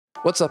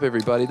What's up,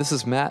 everybody? This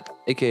is Matt,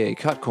 aka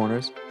Cut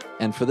Corners,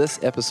 and for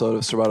this episode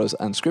of Serato's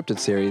Unscripted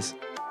series,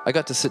 I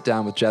got to sit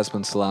down with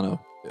Jasmine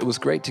Solano. It was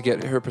great to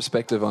get her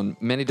perspective on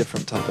many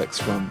different topics,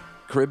 from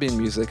Caribbean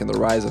music and the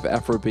rise of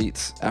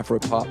Afrobeats,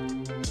 Afropop,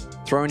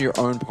 throwing your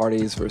own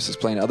parties versus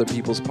playing other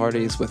people's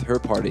parties, with her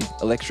party,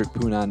 Electric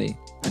Punani,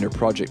 and her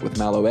project with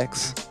Malo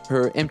X,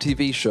 her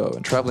MTV show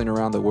and traveling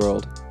around the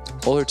world,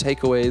 all her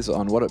takeaways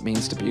on what it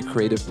means to be a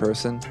creative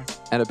person,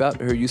 and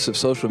about her use of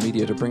social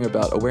media to bring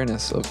about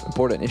awareness of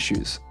important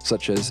issues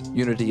such as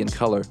unity in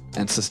color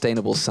and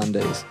sustainable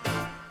Sundays.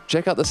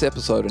 Check out this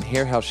episode and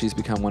hear how she's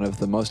become one of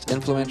the most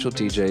influential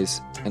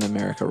DJs in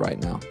America right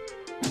now.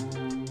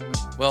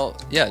 Well,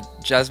 yeah,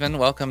 Jasmine,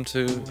 welcome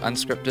to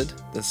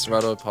Unscripted, the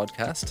Serato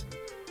podcast.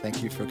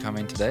 Thank you for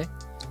coming today.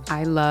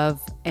 I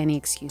love any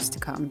excuse to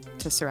come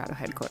to Serato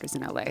headquarters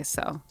in LA,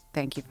 so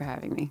thank you for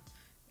having me.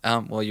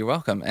 Well, you're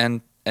welcome.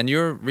 And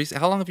you're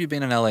how long have you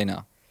been in LA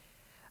now?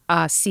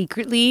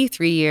 Secretly,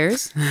 3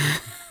 years.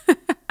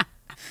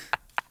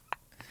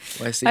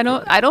 Why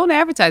secretly? I don't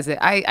advertise it.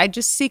 I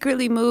just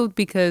secretly moved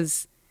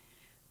because,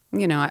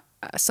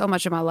 so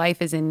much of my life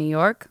is in New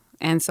York,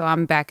 and so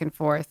I'm back and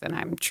forth, and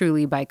I'm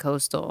truly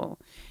bicoastal.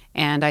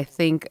 And I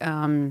think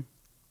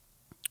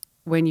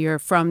when you're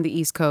from the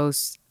East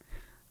Coast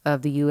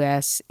of the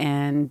U.S.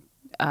 and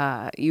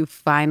you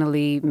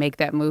finally make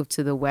that move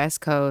to the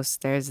West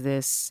Coast, there's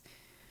this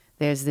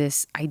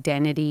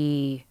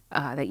identity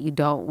that you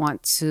don't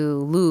want to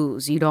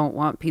lose. You don't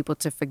want people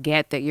to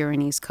forget that you're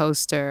an East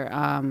Coaster.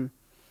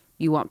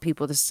 You want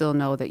people to still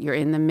know that you're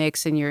in the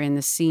mix and you're in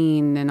the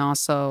scene. And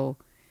also,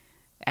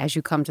 as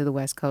you come to the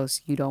West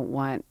Coast, you don't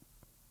want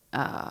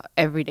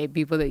everyday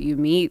people that you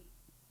meet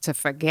to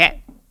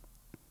forget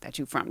that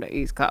you're from the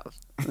East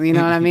Coast. You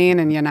know what I mean?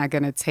 And you're not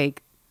going to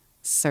take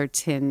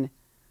certain,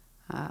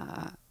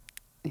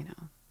 you're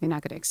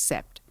not going to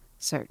accept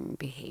certain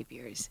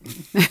behaviors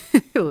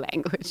and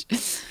language.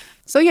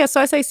 So I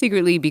say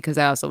secretly because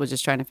I also was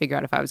just trying to figure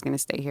out if I was going to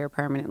stay here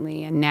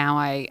permanently. And now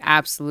I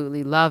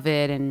absolutely love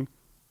it. And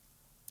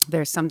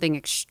there's something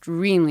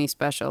extremely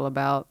special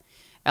about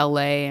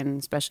LA, and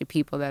especially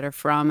people that are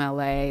from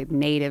LA,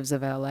 natives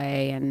of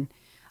LA, and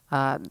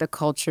the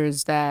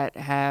cultures that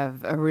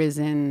have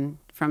arisen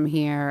from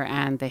here,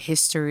 and the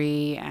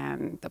history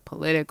and the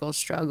political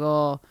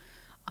struggle.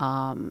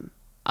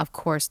 Of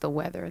course, the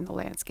weather and the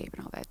landscape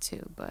and all that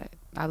too. But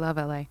I love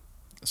LA.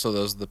 So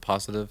those are the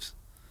positives?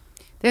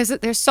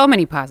 There's so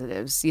many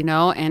positives,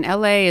 and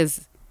LA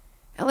is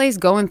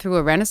going through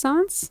a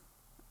renaissance,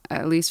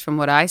 at least from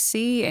what I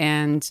see.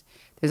 And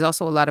there's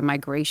also a lot of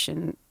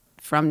migration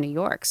from New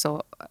York.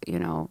 So,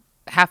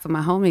 half of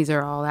my homies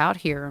are all out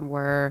here, and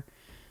we're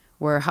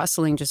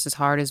hustling just as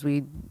hard as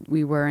we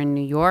were in New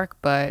York,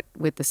 but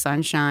with the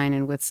sunshine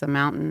and with some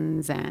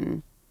mountains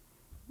and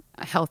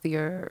a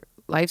healthier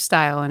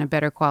lifestyle and a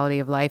better quality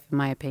of life, in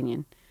my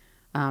opinion,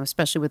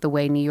 especially with the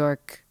way New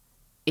York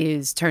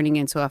is turning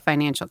into a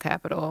financial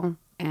capital,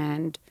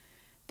 and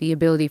the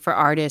ability for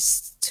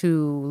artists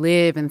to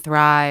live and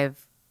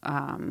thrive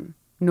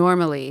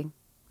normally,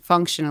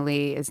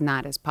 functionally, is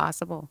not as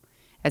possible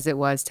as it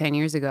was 10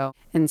 years ago.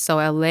 And so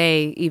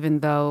LA,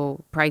 even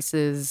though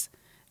prices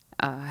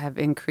have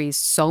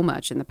increased so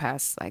much in the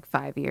past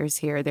 5 years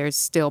here, there's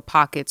still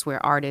pockets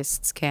where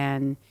artists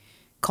can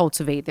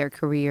cultivate their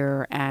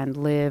career and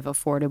live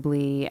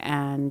affordably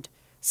and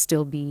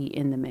still be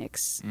in the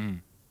mix.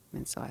 And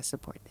so I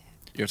support that.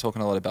 You're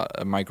talking a lot about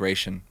a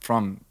migration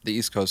from the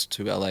East Coast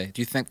to LA.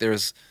 Do you think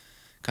there's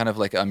kind of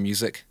like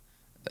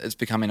it's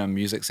becoming a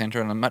music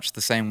center in much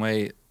the same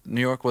way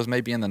New York was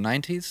maybe in the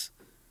 90s?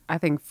 I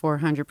think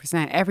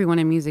 400%. Everyone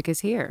in music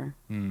is here.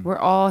 We're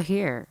all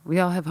here. We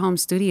all have home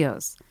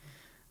studios.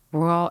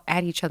 We're all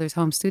at each other's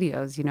home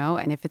studios,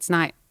 and if it's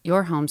not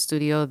your home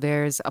studio,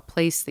 there's a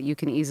place that you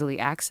can easily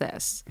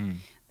access.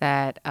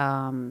 That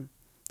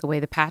the way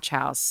the Patch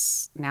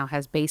House now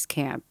has Base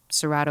Camp,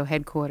 Serato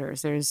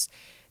headquarters, there's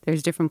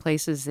different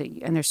places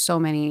and there's so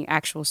many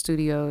actual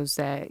studios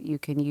that you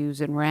can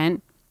use and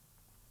rent.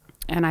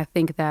 And I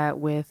think that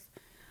with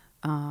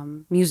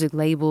music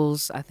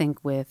labels, I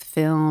think with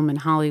film and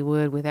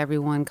Hollywood, with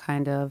everyone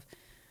kind of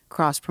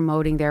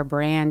cross-promoting their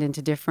brand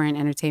into different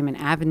entertainment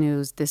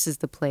avenues, this is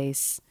the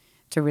place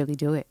to really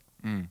do it.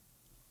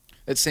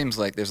 It seems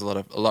like there's a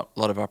lot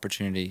of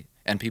opportunity,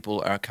 and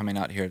people are coming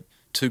out here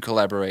to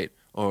collaborate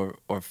or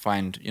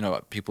find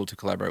people to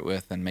collaborate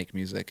with and make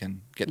music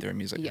and get their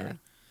music heard.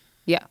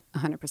 Yeah,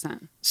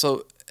 100%.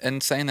 So,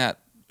 in saying that,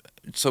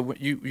 so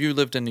you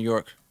lived in New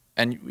York,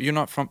 and you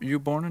were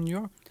born in New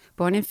York?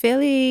 Born in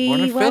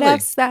Philly. What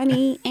up,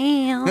 Sonny?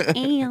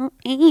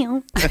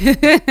 Ew.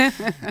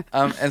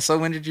 And so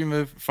when did you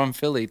move from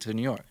Philly to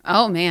New York?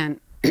 Oh, man.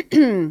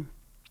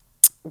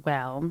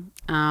 Well,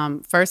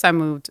 first I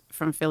moved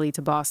from Philly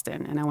to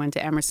Boston, and I went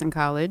to Emerson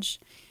College,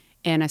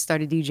 and I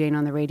started DJing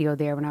on the radio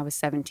there when I was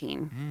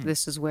 17.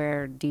 This is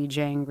where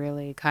DJing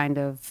really kind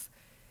of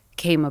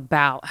came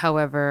about.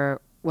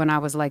 However, when I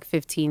was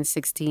 15,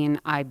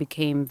 16, I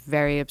became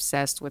very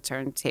obsessed with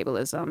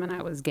turntablism, and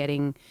I was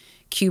getting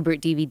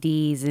Qbert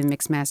DVDs and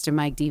Mixmaster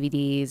Mike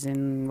DVDs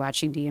and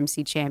watching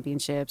DMC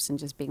championships and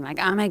just being like,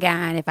 oh my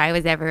God, if I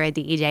was ever a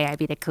DJ, I'd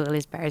be the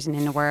coolest person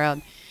in the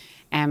world.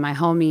 And my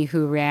homie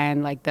who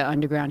ran like the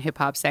underground hip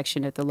hop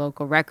section at the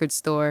local record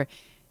store,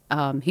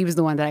 he was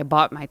the one that I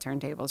bought my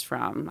turntables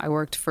from. I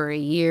worked for a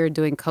year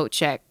doing coat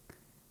check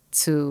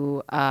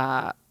to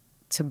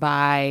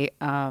buy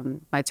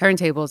my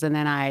turntables, and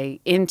then I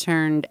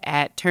interned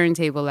at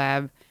Turntable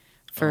Lab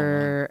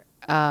for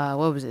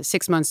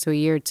 6 months to a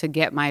year to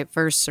get my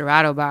first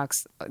Serato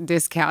box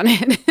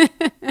discounted.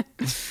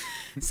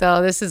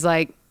 So this is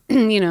like,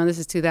 this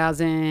is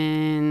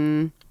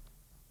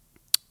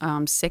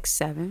 2006,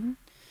 7,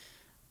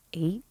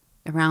 8,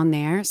 around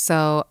there.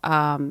 So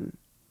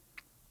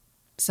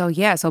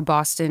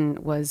Boston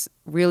was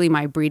really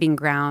my breeding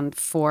ground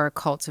for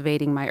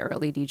cultivating my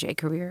early DJ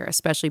career,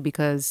 especially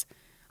because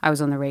I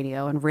was on the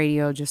radio, and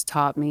radio just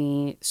taught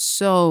me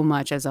so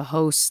much as a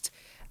host,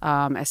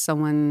 as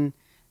someone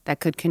that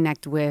could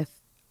connect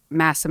with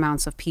mass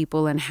amounts of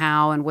people and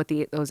how and what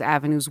those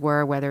avenues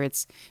were, whether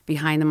it's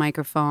behind the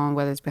microphone,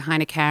 whether it's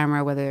behind a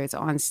camera, whether it's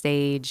on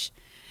stage.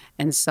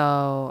 And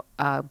so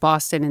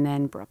Boston and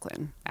then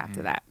Brooklyn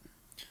after that.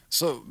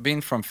 So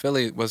being from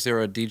Philly, was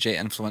there a DJ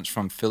influence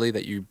from Philly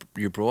that you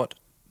brought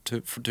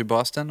to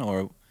Boston,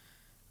 or?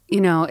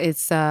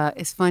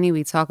 It's funny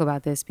we talk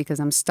about this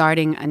because I'm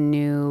starting a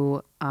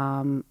new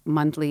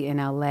monthly in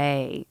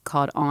LA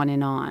called On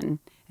and On,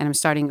 and I'm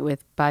starting it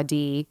with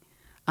Badi,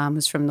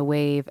 who's from The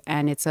Wave,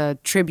 and it's a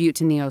tribute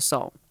to Neo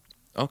Soul.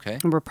 Okay.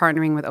 And we're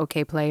partnering with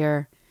OK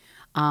Player,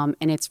 and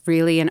it's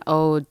really an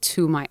ode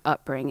to my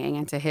upbringing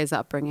and to his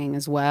upbringing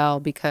as well,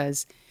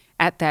 because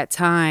at that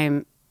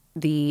time,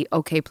 the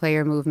OK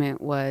Player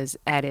movement was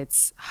at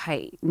its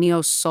height.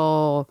 Neo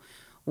Soul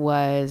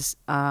was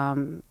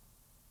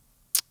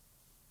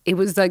it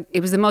was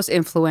the most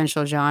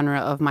influential genre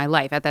of my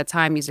life. At that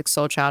time, Musiq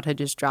Soulchild had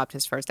just dropped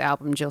his first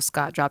album. Jill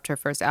Scott dropped her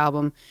first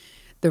album.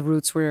 The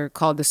Roots were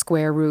called the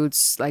Square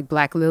Roots. Like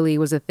Black Lily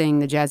was a thing.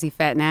 The Jazzy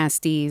Fat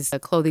Nasties, a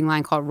clothing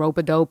line called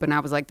Rope-A-Dope, and I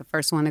was like the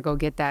first one to go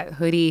get that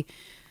hoodie.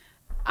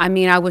 I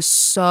mean, I was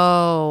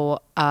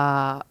so,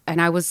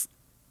 and I was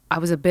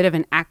a bit of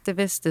an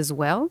activist as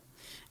well.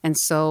 And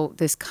so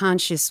this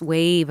conscious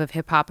wave of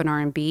hip hop and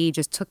R&B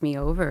just took me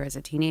over as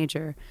a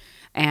teenager.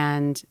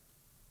 And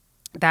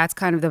that's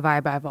kind of the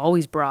vibe I've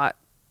always brought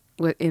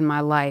in my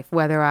life,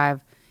 whether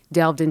I've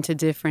delved into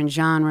different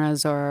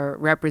genres or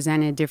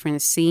represented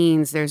different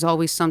scenes. There's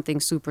always something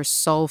super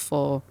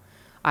soulful,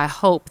 I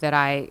hope, that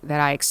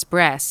I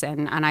express.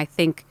 And I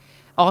think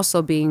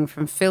also being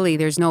from Philly,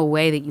 there's no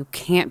way that you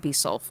can't be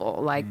soulful.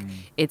 Like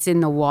it's in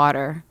the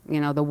water,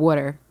 the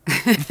water.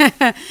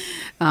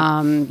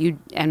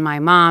 And my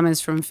mom is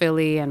from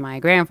Philly, and my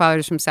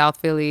grandfather's from South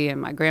Philly,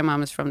 and my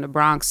grandmom is from the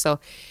Bronx. So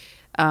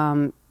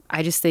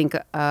I just think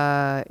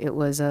it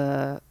was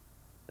I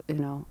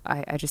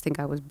just think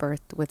I was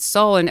birthed with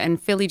soul,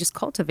 and Philly just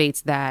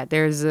cultivates that.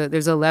 There's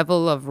a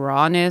level of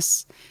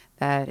rawness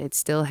that it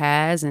still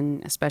has,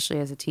 and especially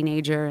as a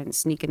teenager and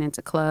sneaking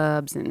into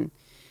clubs and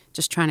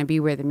just trying to be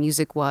where the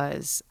music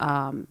was.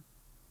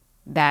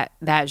 That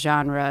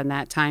genre and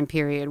that time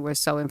period was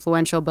so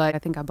influential. But I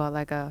think I bought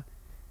like a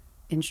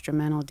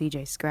instrumental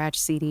DJ Scratch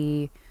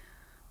CD.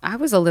 I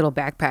was a little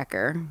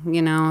backpacker,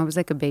 I was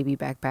like a baby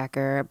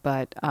backpacker,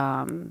 but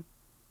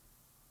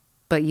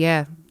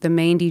yeah, the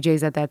main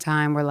DJs at that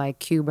time were like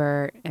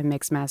Qbert and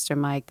Mixmaster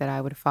Mike that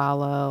I would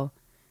follow.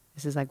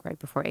 This is like right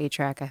before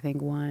A-Trak, I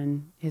think,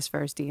 won his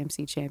first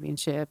DMC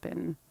championship.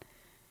 And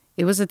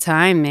it was a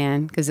time,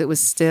 man, because it was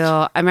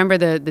still, I remember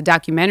the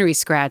documentary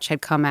Scratch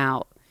had come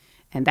out,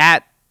 and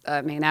that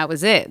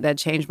was it. That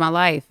changed my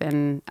life.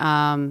 And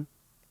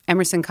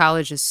Emerson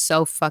College is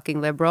so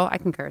fucking liberal. I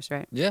can curse,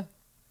 right? Yeah.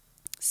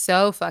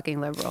 So fucking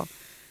liberal.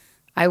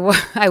 I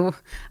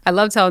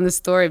love telling this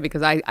story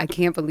because I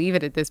can't believe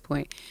it at this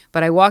point.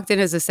 But I walked in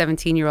as a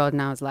 17-year-old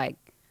and I was like,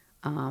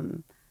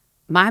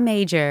 my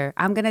major,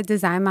 I'm going to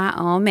design my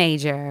own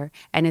major,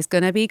 and it's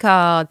going to be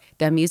called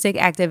the Music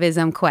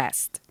Activism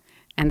Quest.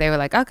 And they were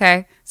like,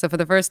 okay. So for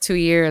the first 2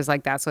 years,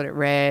 like that's what it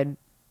read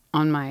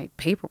on my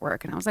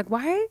paperwork. And I was like,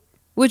 why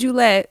would you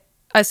let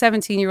a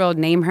 17-year-old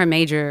name her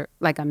major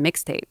like a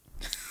mixtape?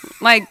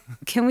 Like,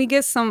 can we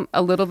get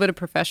a little bit of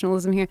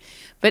professionalism here?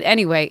 But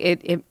anyway,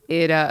 it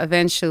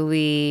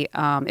eventually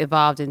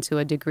evolved into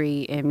a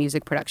degree in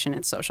music production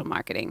and social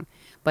marketing.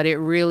 But it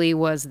really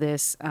was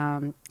this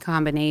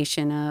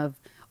combination of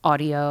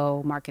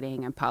audio,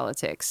 marketing, and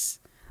politics.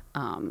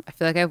 I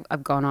feel like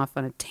I've gone off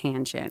on a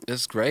tangent.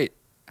 It's great.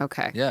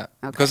 Okay. Yeah.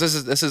 Okay. Because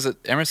this is at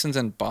Emerson's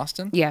in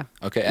Boston? Yeah.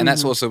 Okay. And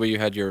that's also where you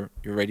had your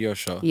radio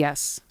show.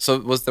 Yes. So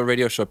was the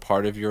radio show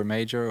part of your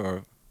major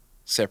or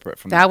separate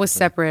from that? That was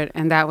separate,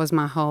 and that was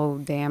my whole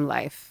damn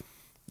life.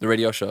 The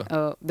radio show?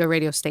 Oh, the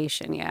radio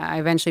station, yeah. I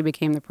eventually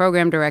became the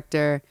program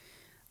director.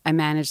 I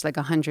managed like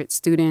 100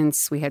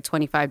 students. We had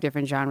 25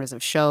 different genres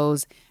of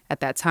shows. At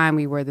that time,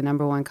 we were the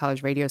 #1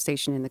 college radio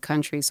station in the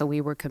country, so we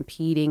were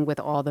competing with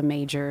all the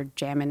major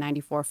Jammin'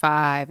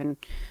 94.5, and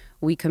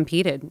we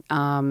competed.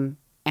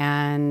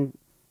 And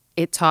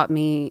it taught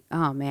me,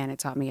 oh man, it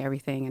taught me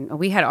everything. And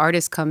we had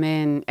artists come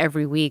in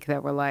every week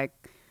that were like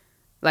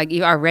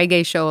our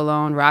reggae show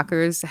alone,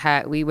 Rockers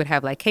we would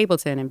have like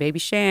Capleton and Baby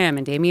Sham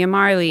and Damian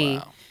Marley,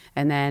 Wow.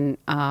 and then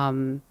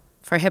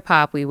for hip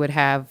hop we would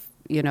have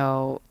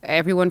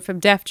everyone from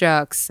Def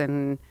Jux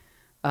and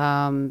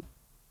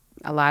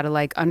a lot of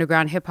like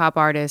underground hip hop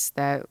artists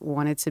that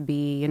wanted to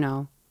be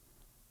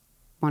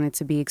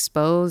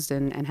exposed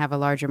and have a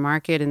larger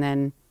market. And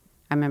then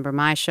I remember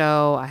my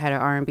show, I had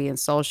an R&B and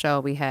soul show.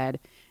 We had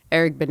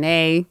Eric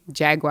Benet,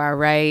 Jaguar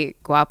Wright,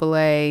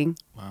 Guapale,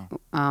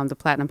 Wow. the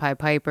Platinum Pied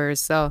Pipers.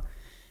 So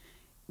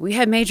we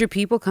had major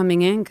people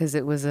coming in because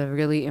it was a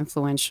really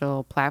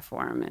influential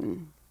platform.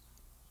 And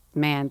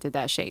man, did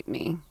that shape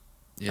me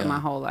for my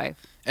whole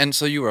life. And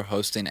so you were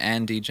hosting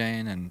and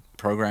DJing and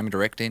program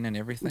directing and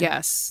everything?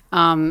 Yes.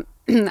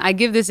 I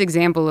give this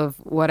example of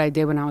what I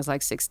did when I was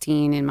like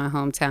 16 in my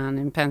hometown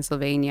in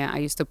Pennsylvania. I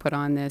used to put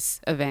on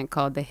this event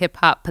called the Hip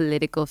Hop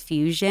Political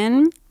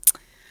Fusion.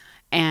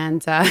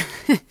 And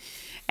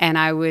and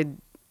I would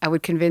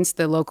convince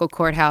the local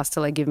courthouse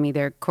to like give me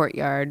their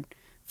courtyard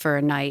for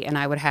a night, and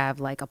I would have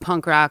like a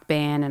punk rock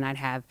band, and I'd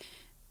have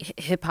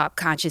hip hop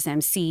conscious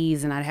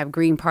MCs, and I'd have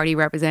Green Party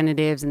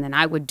representatives, and then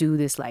I would do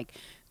this like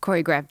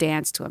choreographed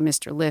dance to a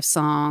Mr. Lift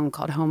song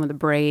called Home of the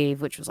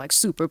Brave, which was like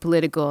super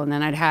political, and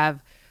then I'd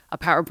have a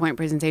PowerPoint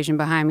presentation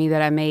behind me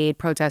that I made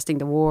protesting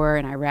the war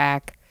in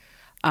Iraq.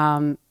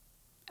 And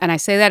I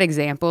say that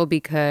example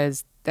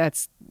because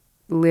that's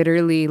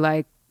literally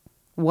like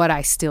what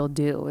I still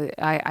do.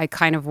 I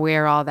kind of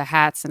wear all the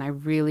hats, and I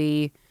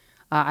really,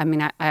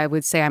 I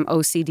would say I'm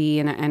OCD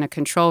and a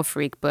control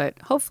freak, but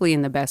hopefully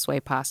in the best way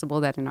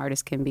possible that an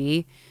artist can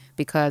be,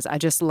 because I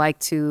just like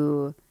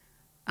to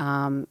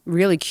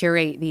really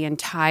curate the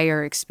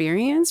entire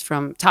experience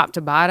from top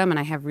to bottom. And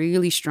I have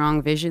really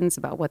strong visions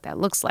about what that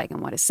looks like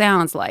and what it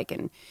sounds like.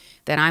 And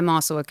then I'm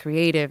also a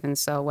creative. And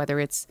so whether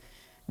it's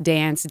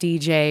dance,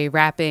 DJ,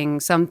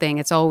 rapping, something,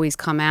 it's always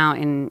come out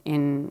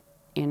in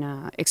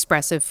a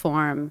expressive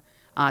form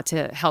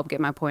to help get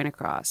my point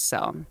across.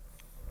 So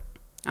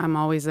I'm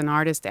always an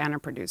artist and a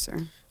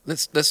producer.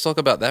 Let's talk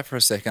about that for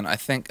a second. I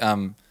think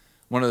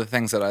one of the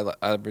things that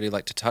I really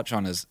like to touch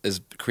on is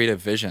creative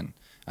vision.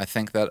 I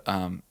think that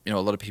a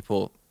lot of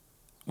people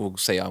will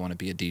say, I want to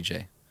be a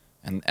DJ,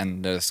 and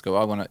they just go,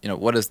 I want to,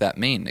 what does that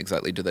mean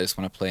exactly? Do they just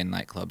want to play in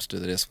nightclubs? Do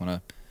they just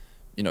want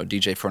to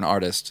DJ for an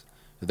artist?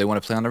 Do they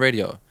want to play on the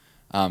radio?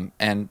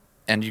 And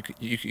you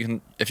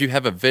can, if you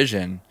have a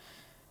vision,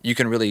 you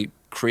can really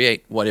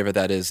create whatever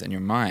that is in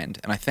your mind.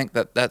 And I think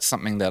that that's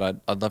something that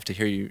I'd love to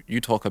hear you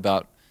talk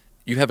about.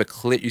 You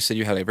said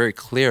you had a very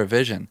clear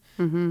vision.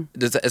 Mm-hmm.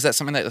 Is that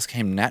something that just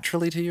came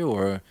naturally to you,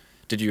 or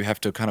did you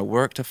have to kind of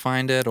work to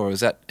find it, or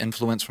is that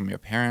influence from your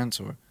parents?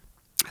 Or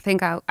I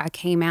think I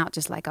came out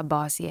just like a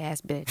bossy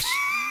ass bitch.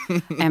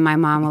 And my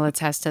mom will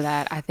attest to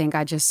that. I think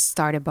I just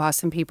started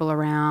bossing people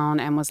around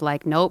and was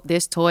like, nope,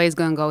 this toy is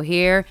going to go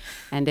here.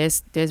 And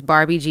this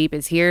Barbie Jeep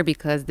is here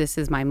because this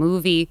is my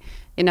movie.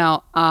 I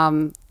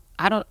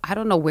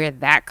don't know where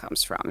that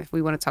comes from. If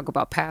we want to talk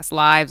about past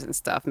lives and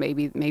stuff,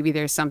 maybe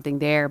there's something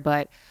there.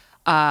 But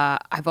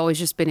I've always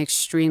just been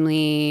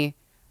extremely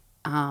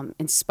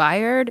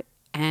inspired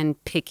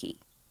and picky.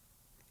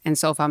 And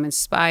so if I'm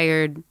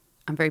inspired,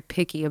 I'm very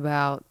picky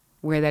about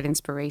where that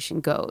inspiration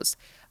goes.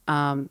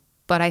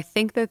 But I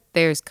think that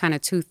there's kind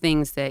of two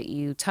things that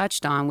you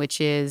touched on, which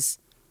is,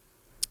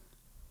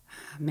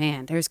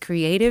 man, there's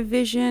creative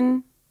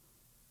vision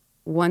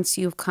once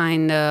you've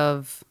kind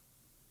of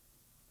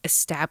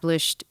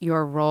established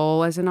your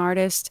role as an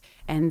artist.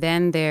 And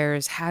then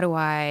there's, how do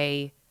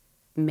I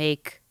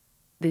make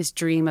this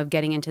dream of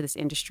getting into this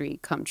industry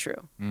come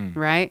true,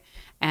 right?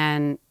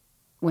 And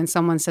when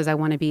someone says, I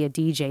want to be a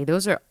DJ,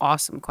 those are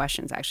awesome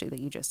questions, actually, that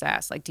you just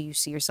asked. Like, do you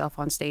see yourself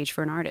on stage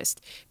for an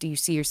artist? Do you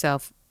see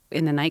yourself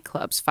in the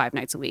nightclubs 5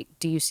 nights a week?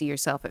 Do you see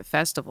yourself at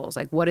festivals?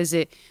 Like, what is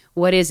it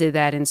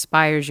that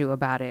inspires you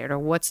about it? Or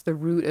what's the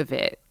root of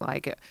it?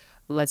 Like,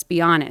 let's be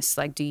honest.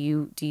 Like, do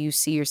you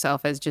see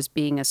yourself as just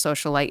being a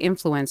socialite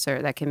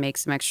influencer that can make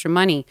some extra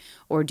money?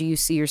 Or do you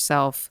see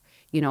yourself,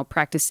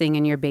 practicing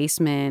in your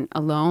basement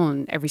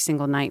alone every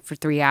single night for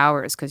 3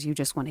 hours because you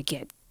just want to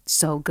get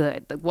so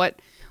good? Like,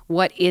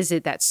 what is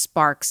it that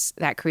sparks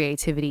that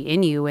creativity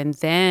in you? And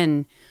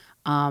then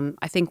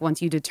I think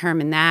once you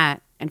determine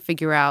that and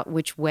figure out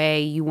which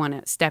way you want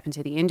to step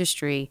into the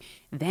industry,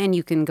 then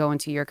you can go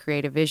into your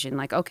creative vision.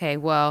 Like, okay,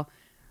 well,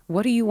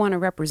 what do you want to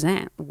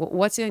represent?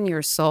 What's in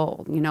your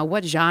soul?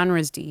 What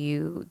genres do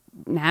you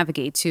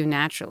navigate to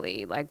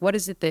naturally? Like, what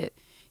is it that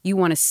you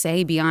want to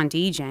say beyond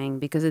DJing?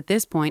 Because at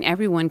this point,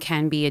 everyone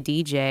can be a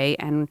DJ,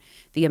 and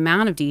the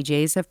amount of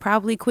DJs have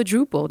probably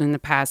quadrupled in the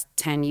past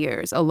 10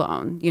 years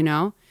alone,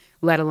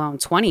 let alone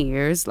 20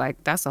 years.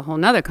 Like, that's a whole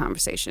nother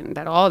conversation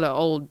that all the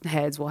old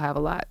heads will have a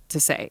lot to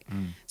say.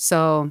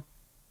 So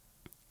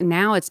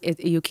now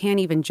you can't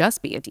even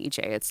just be a DJ.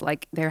 It's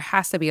like there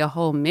has to be a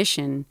whole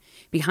mission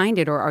behind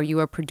it. Or are you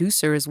a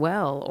producer as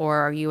well? Or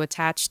are you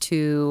attached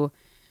to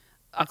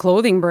a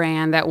clothing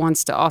brand that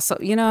wants to also,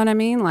 you know what I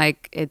mean?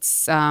 Like,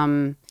 it's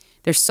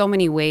there's so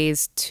many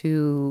ways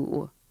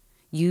to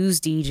use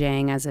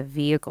DJing as a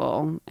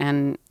vehicle,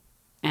 and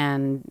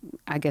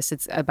I guess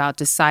it's about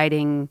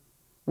deciding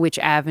which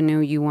avenue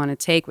you want to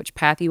take, which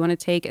path you want to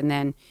take, and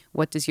then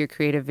what does your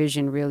creative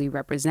vision really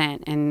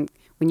represent. And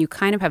when you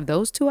kind of have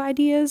those two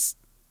ideas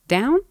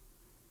down,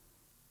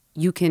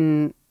 you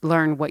can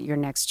learn what your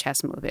next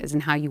chess move is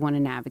and how you want to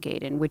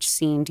navigate it, and which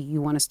scene do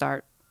you want to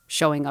start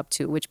showing up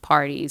to, which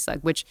parties, like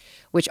which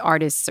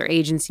artists or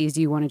agencies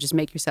do you want to just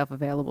make yourself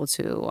available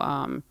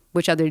to,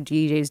 which other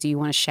DJs do you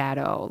want to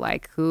shadow,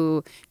 like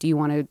who do you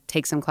want to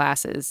take some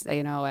classes,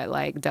 you know, at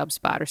like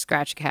Dubspot or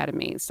Scratch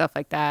Academy, stuff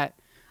like that.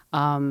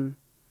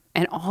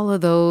 And all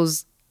of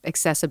those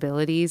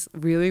accessibilities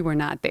really were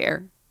not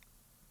there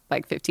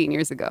like 15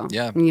 years ago.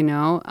 Yeah. You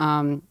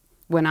know,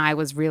 when I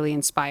was really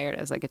inspired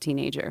as like a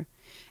teenager.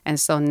 And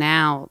so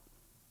now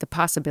the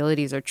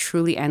possibilities are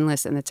truly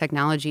endless, and the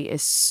technology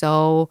is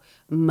so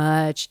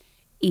much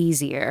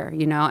easier,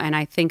 you know. And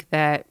I think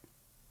that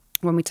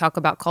when we talk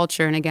about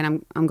culture, and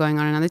again, I'm going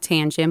on another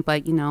tangent,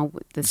 but you know,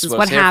 this is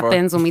what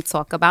happens when we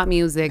talk about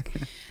music.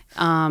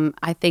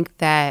 I think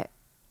that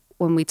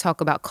when we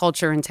talk about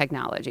culture and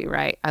technology,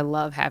 right? I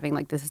love having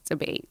like this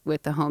debate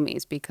with the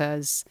homies,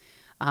 because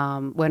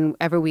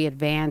whenever we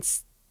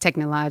advance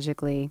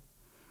technologically,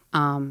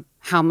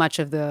 how much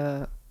of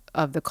the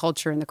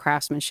culture and the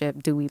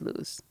craftsmanship do we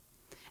lose,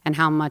 and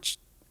how much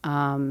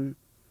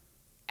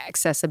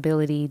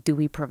accessibility do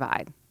we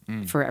provide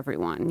for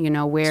everyone? You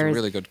know, where it's a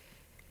really good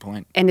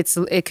point. And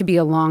it could be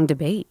a long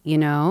debate, you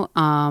know.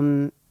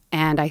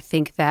 And I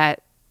think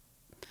that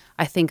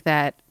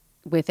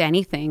with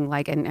anything,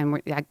 like,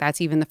 and like,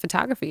 that's even the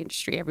photography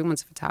industry.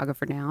 Everyone's a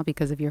photographer now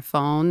because of your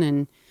phone,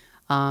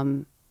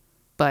 and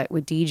but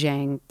with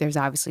DJing, there's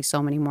obviously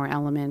so many more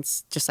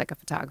elements. Just like a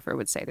photographer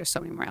would say, there's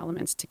so many more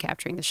elements to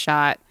capturing the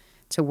shot,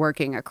 to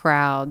working a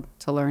crowd,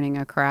 to learning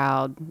a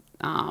crowd,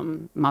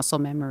 muscle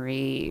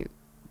memory,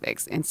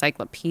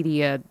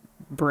 encyclopedia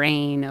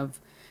brain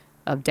of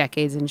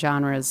decades and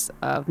genres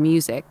of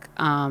music.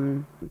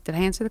 Did I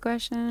answer the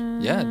question?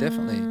 Yeah,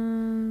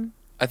 definitely.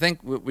 I think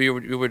we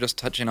were just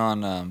touching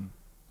on,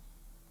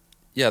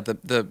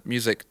 the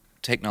music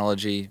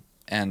technology,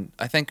 and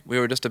I think we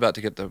were just about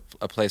to get to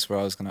a place where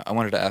I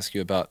wanted to ask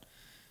you about,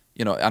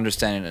 you know,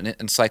 understanding an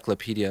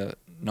encyclopedia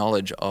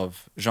knowledge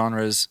of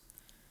genres,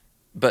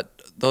 but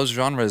those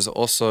genres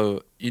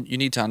also, you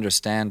need to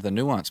understand the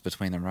nuance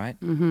between them, right?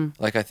 Mm-hmm.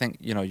 Like, I think,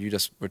 you know, you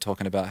just were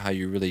talking about how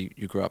you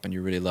grew up and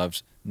you really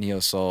loved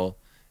neo soul,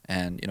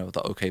 and, you know,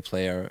 the OK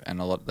Player, and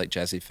a lot like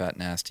Jazzy Fat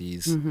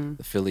Nasties,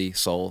 the Philly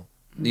soul.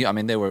 I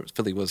mean,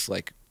 Philly was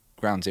like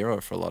ground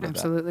zero for a lot of that.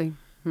 Absolutely.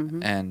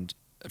 Mm-hmm. And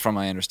from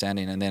my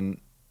understanding, and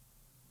then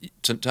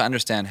to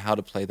understand how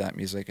to play that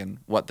music and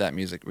what that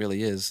music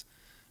really is,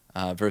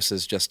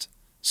 versus just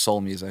soul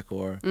music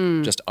or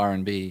just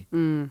R&B,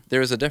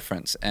 there is a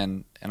difference.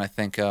 And I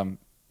think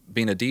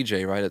being a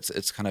DJ, right,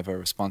 it's kind of a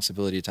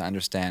responsibility to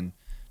understand,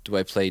 do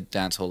I play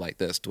dancehall like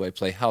this? Do I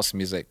play house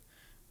music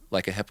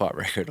like a hip-hop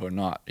record or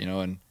not? You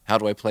know, and how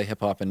do I play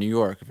hip-hop in New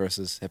York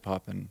versus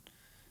hip-hop in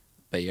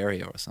Bay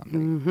Area or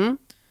something? Mm-hmm.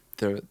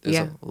 There's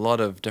a lot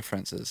of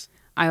differences.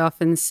 I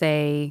often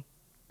say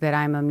that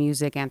I'm a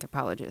music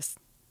anthropologist,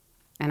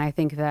 and I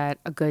think that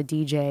a good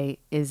DJ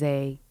is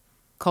a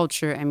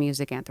culture and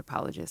music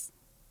anthropologist,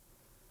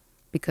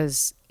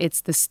 because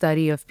it's the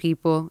study of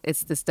people,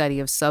 it's the study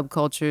of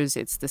subcultures,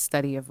 it's the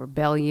study of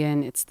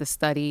rebellion, it's the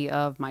study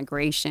of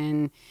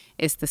migration,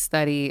 it's the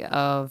study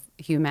of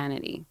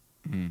humanity.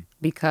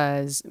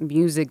 Because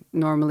music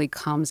normally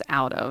comes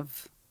out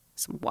of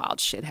some wild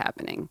shit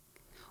happening,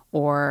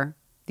 or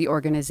the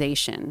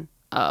organization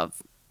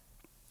of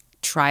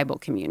tribal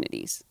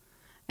communities.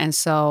 And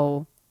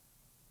so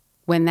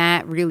when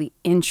that really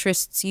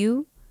interests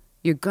you,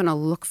 you're going to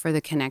look for the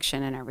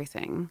connection in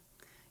everything.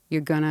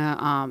 You're going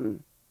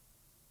to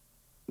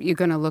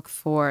look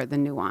for the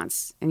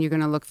nuance, and you're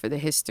going to look for the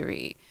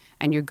history,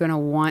 and you're going to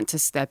want to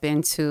step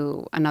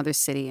into another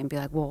city and be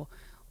like, well,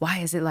 why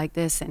is it like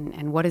this?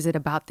 And what is it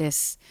about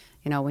this?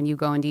 You know, when you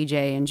go and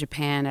DJ in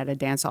Japan at a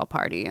dance hall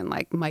party, and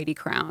like Mighty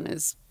Crown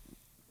is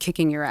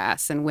kicking your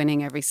ass and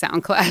winning every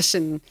sound clash,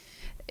 and,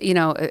 you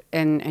know,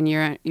 and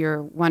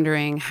you're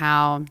wondering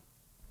how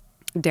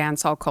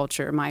dance hall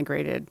culture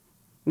migrated,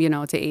 you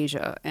know, to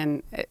Asia.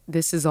 And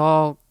this is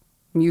all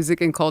music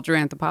and culture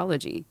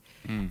anthropology.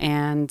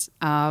 And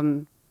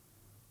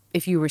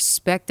if you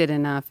respect it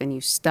enough and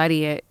you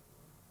study it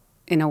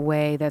in a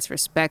way that's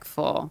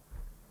respectful,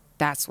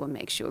 that's what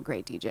makes you a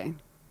great DJ.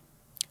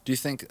 Do you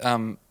think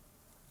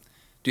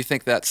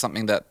that's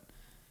something that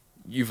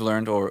you've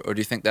learned, or do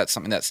you think that's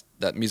something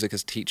that music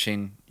is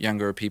teaching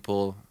younger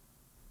people,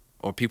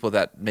 or people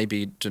that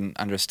maybe didn't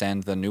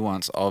understand the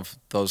nuance of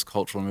those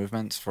cultural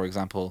movements? For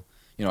example,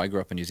 you know, I grew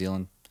up in New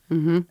Zealand,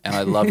 and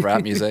I love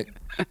rap music.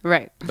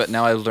 Right. But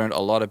now I learned a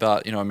lot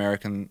about, you know,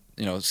 American,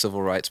 you know,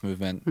 civil rights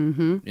movement,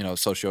 you know,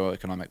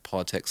 socioeconomic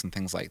politics and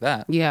things like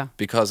that. Yeah.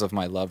 Because of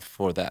my love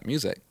for that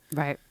music.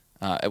 Right.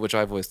 Which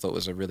I've always thought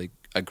was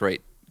a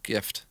great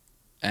gift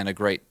and a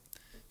great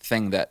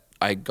thing that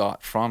I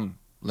got from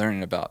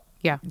learning about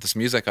Yeah. this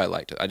music, I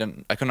liked it. I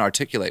couldn't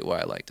articulate why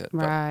I liked it.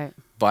 Right.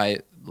 But by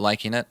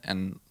liking it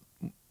and,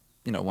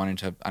 wanting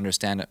to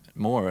understand it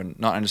more and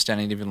not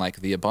understanding even like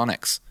the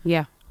Ebonics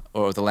Yeah.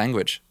 or the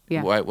language.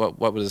 Yeah.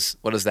 What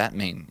does that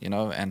mean?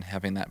 And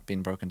having that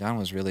being broken down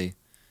was really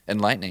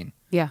enlightening.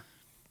 Yeah.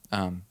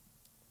 Do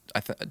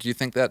you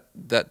think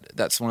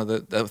that's one of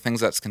the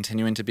things that's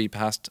continuing to be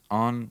passed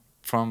on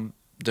from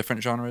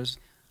different genres?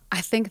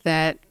 I think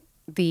that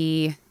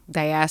the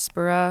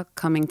diaspora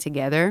coming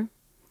together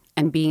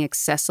and being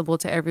accessible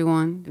to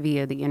everyone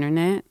via the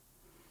internet,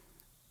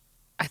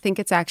 I think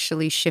it's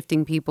actually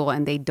shifting people,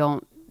 and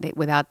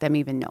without them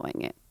even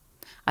knowing it.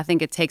 I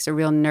think it takes a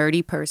real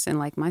nerdy person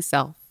like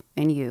myself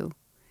and you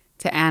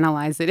to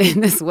analyze it in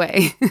this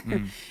way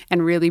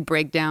and really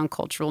break down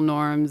cultural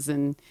norms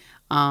and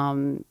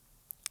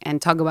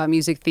talk about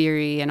music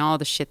theory and all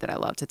the shit that I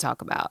love to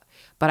talk about.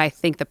 But I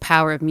think the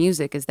power of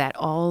music is that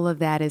all of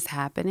that is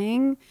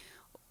happening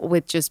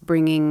with just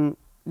bringing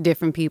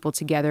different people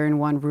together in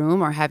one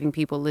room, or having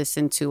people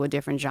listen to a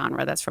different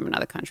genre that's from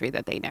another country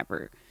that they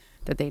never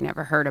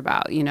heard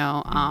about.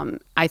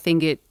 I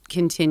think it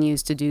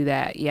continues to do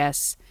that.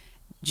 Yes,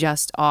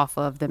 just off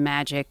of the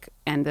magic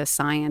and the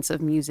science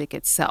of music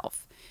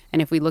itself.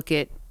 And if we look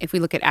at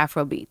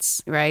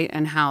Afrobeats, right,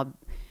 and how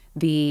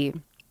the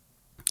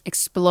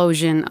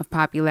explosion of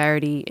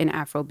popularity in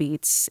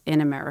Afrobeats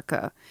in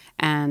America,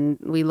 and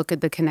we look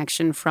at the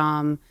connection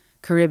from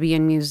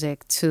Caribbean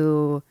music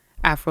to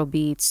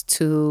Afrobeats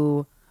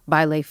to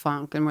baile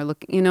funk, and we're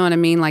looking, you know what I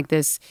mean, like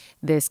this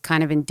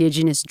kind of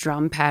indigenous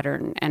drum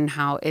pattern, and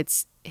how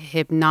it's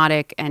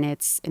hypnotic and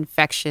it's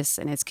infectious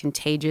and it's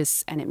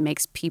contagious and it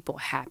makes people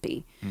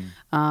happy.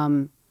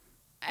 And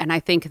I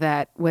think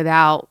that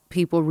without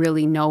people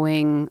really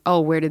knowing, oh,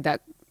 where did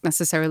that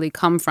necessarily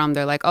come from,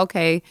 they're like,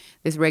 okay,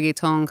 this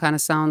reggaeton kind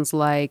of sounds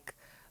like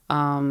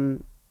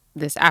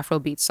this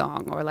Afrobeat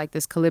song, or like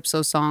this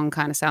calypso song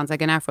kind of sounds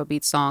like an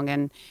Afrobeat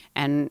song.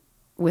 And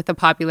with the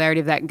popularity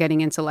of that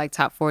getting into like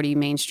top 40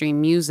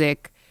 mainstream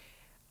music,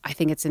 I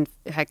think it's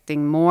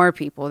affecting more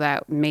people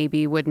that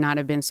maybe would not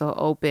have been so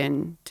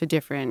open to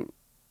different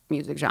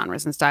music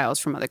genres and styles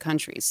from other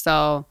countries.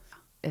 So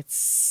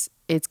it's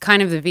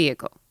kind of the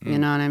vehicle, you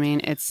know what I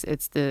mean? It's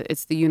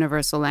the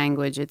universal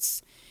language.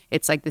 It's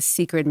like the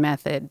secret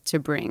method to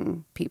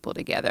bring people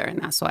together, and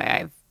that's why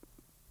I've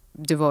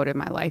devoted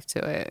my life to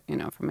it,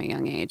 from a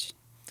young age.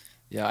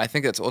 Yeah, I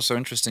think it's also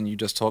interesting. You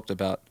just talked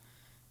about,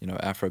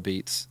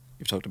 Afrobeats.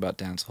 You've talked about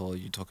dancehall.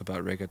 You talk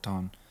about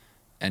reggaeton,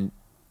 and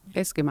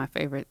basically my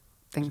favorite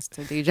things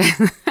to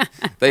DJ.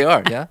 They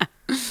are, yeah.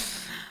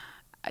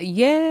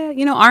 Yeah,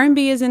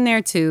 R&B is in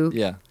there too.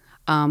 Yeah.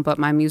 But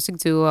my music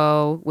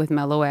duo with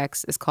Mellow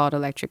X is called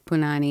Electric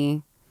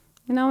Punani,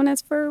 and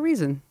that's for a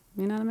reason.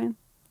 You know what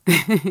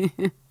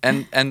I mean?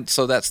 And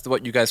so that's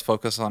what you guys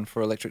focus on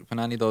for Electric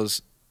Punani,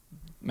 those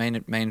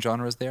main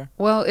genres there?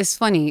 Well, it's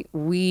funny.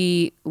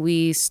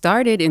 We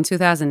started in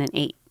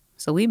 2008.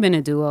 So we've been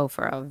a duo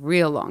for a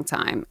real long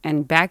time.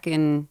 And back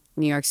in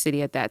New York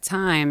City at that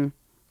time,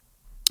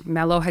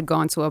 Mello had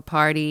gone to a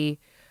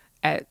party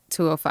at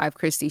 205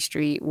 Christie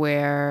Street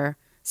where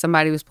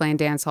somebody was playing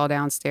dancehall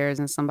downstairs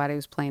and somebody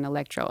was playing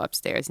electro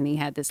upstairs. And he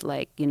had this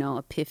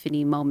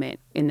epiphany moment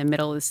in the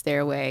middle of the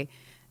stairway.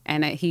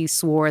 And he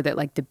swore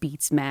that the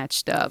beats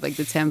matched up,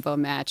 the tempo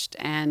matched.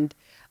 And,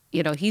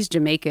 he's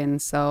Jamaican.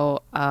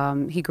 So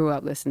he grew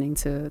up listening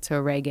to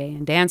reggae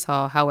and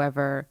dancehall.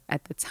 However,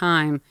 at the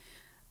time,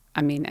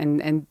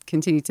 and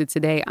continue to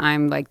today,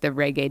 I'm the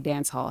reggae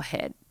dancehall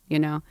head,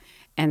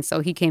 And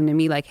so he came to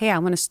me hey, I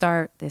want to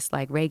start this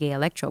reggae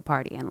electro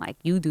party, and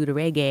you do the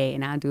reggae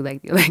and I'll do the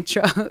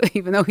electro,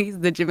 even though he's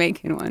the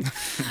Jamaican one.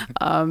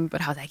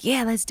 But I was like,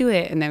 yeah, let's do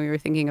it. And then we were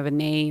thinking of a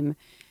name,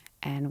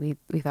 and we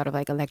thought of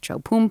Electro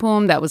Poom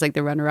Poom. That was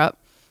the runner up.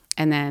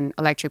 And then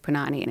Electric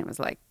Punani, and it was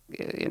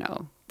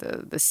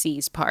the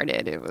seas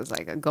parted. It was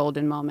a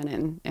golden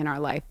moment in our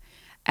life.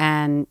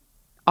 And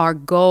our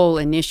goal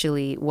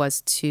initially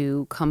was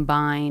to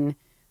combine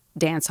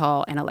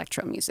dancehall and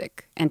electro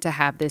music and to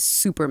have this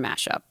super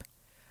mashup.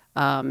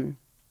 That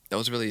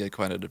was really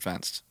quite an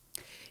advanced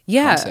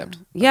concept.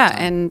 Yeah.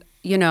 And,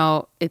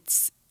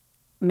 it's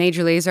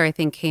Major Lazer, I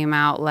think, came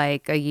out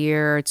a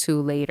year or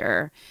two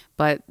later.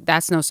 But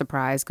that's no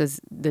surprise, because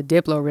the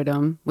Diplo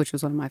rhythm, which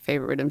was one of my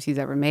favorite rhythms he's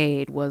ever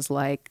made, was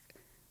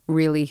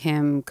really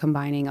him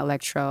combining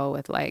electro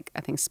with I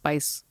think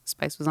Spice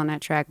was on that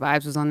track,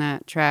 Vibes was on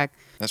that track.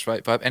 That's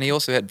right, Vibe. And he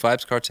also had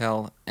Vibes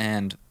Cartel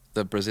and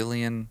a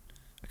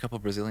couple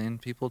of Brazilian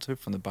people too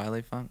from the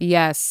baile funk.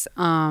 Yes,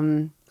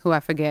 who I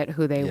forget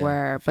who they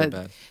were, but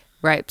bad.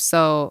 Right.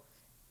 So,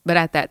 but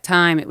at that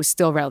time, it was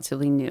still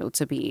relatively new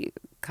to be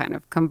kind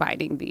of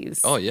combining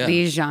these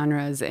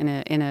genres in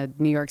a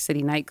New York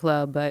City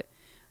nightclub. But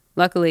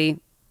luckily,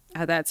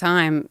 at that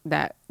time,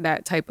 that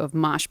type of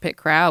mosh pit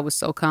crowd was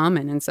so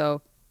common. And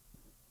so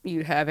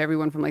you have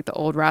everyone from the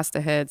old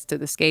Rasta heads to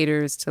the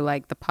skaters to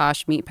the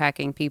posh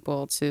meatpacking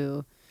people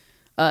to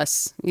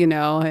us,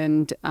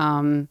 and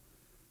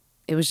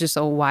it was just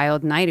a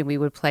wild night, and we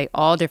would play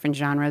all different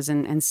genres.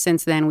 And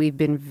since then, we've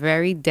been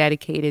very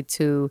dedicated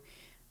to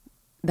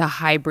the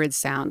hybrid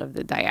sound of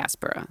the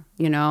diaspora,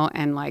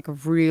 and like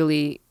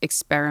really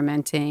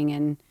experimenting.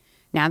 And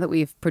now that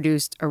we've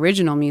produced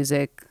original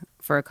music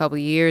for a couple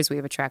of years, we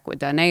have a track with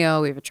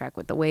Daneo, we have a track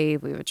with The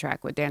Wave, we have a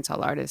track with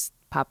dancehall artist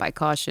Popeye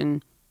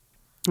Caution,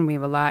 and we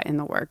have a lot in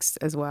the works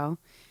as well.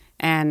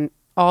 And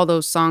all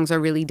those songs are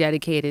really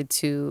dedicated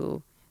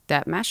to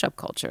that mashup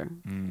culture.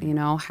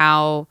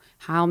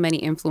 How many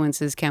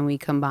influences can we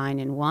combine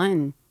in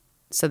one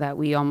so that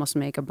we almost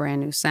make a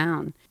brand new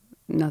sound?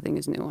 Nothing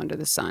is new under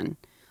the sun.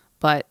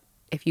 But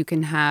if you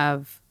can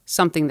have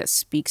something that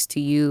speaks to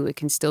you, it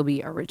can still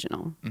be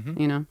original,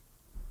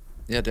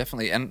 Yeah,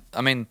 definitely. And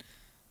I mean,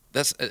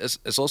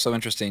 it's also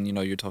interesting,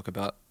 you talk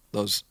about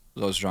those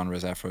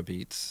genres, Afro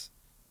beats,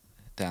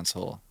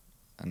 dancehall,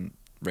 and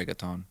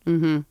reggaeton,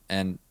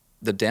 and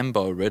the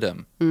dembo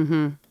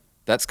rhythm.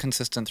 That's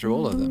consistent through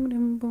all of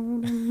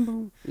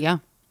them. Yeah.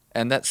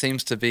 And that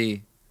seems to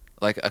be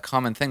like a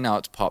common thing now.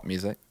 It's pop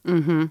music,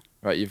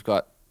 right? You've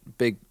got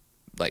big,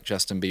 like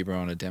Justin Bieber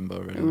on a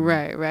dembo rhythm.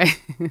 Right.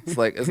 It's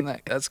like,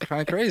 that's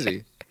kind of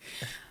crazy.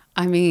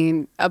 I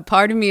mean, a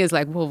part of me is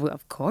like, well,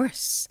 of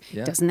course.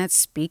 Yeah. Doesn't that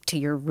speak to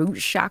your root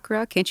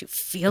chakra? Can't you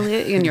feel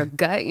it in your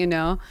gut,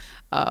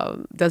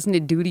 Doesn't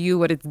it do to you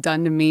what it's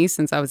done to me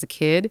since I was a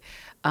kid?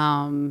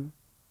 And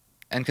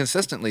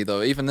consistently,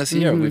 though, even this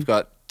year, we've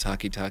got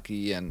Taki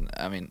Taki and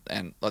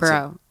lots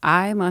Bro,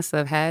 I must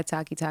have had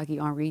Taki Taki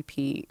on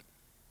repeat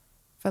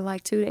for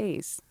like 2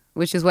 days,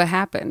 which is what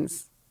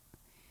happens.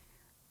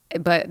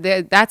 But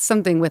that's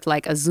something with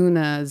like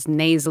Azuna's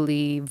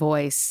nasally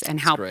voice and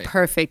how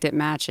perfect it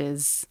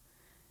matches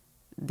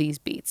these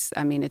beats.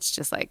 I mean, it's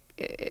just like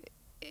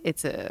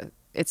it's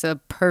a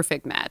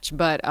perfect match.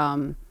 But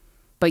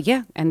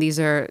yeah, and these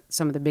are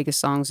some of the biggest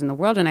songs in the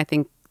world, and I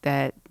think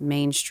that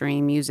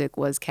mainstream music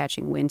was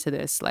catching wind to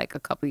this like a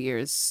couple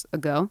years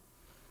ago.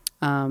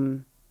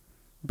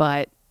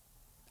 But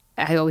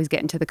I always get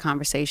into the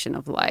conversation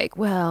of like,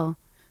 well,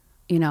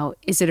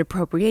 is it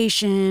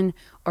appropriation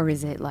or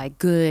is it like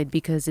good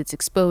because it's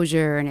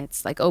exposure and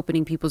it's like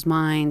opening people's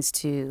minds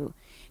to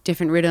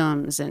different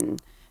rhythms?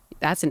 And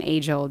that's an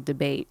age-old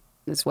debate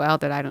as well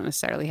that I don't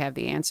necessarily have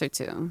the answer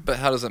to. But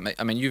how does it make,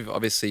 you've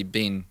obviously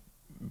been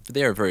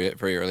there very,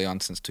 very early on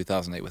since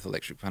 2008 with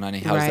Electric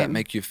Panani. How does that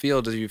make you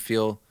feel? Do you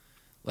feel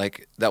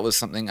like that was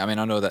something, I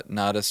know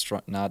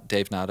that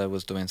Dave Nada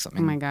was doing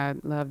something. Oh my God,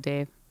 love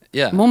Dave.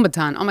 Yeah.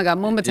 Moombahton. Oh my God,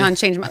 Moombahton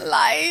changed my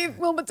life.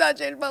 Moombahton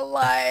changed my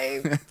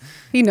life.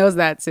 He knows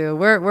that too.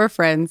 We're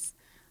friends.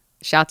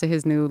 Shout to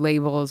his new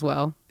label as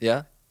well.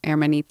 Yeah.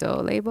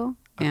 Hermanito label.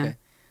 Yeah. Okay.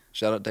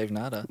 Shout out Dave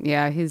Nada.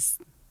 Yeah,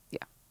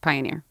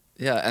 pioneer.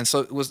 Yeah, and so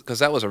it was because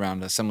that was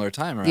around a similar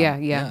time, right?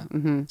 Yeah.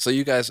 Mm-hmm. So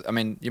you guys,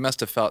 you must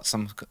have felt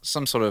some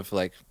sort of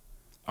like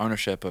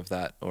ownership of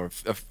that or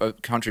a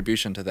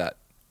contribution to that,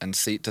 and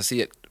to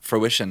see it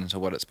fruition into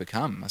what it's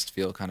become must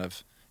feel kind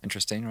of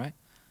interesting, right?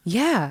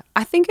 Yeah,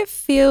 I think it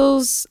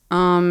feels.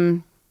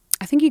 I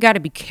think you got to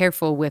be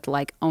careful with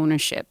like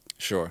ownership.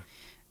 Sure.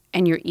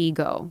 And your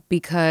ego,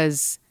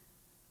 because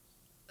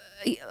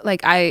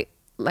like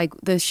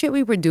the shit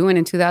we were doing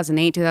in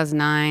 2008,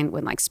 2009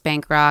 when like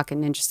Spank Rock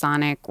and Ninja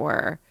Sonic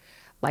were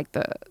like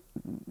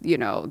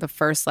the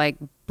first like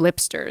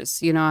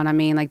blipsters, you know what I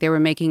mean? Like they were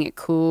making it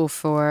cool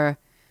for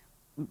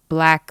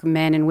black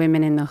men and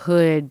women in the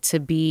hood to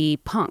be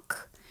punk.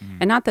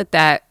 And not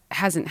that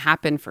hasn't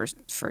happened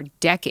for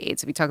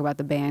decades. We talk about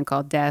the band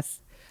called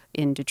Death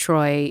in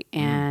Detroit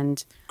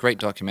and great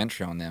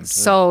documentary on them too.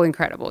 So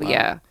incredible.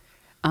 Wow.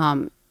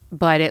 Yeah.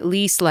 But at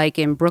least like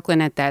in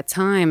Brooklyn at that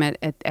time,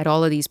 at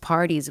all of these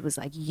parties, it was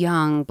like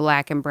young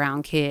black and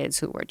brown kids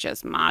who were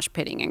just mosh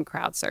pitting and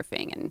crowd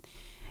surfing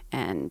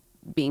and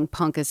being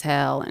punk as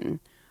hell.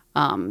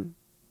 And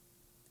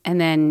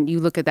then you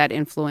look at that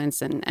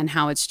influence and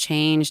how it's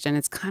changed. And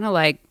it's kind of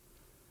like,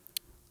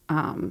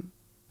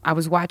 I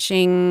was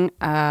watching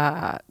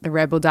the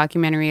Red Bull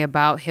documentary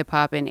about hip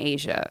hop in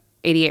Asia,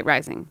 88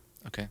 Rising.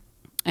 Okay.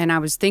 And I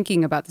was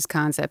thinking about this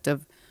concept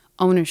of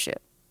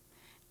ownership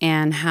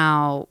and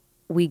how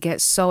we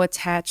get so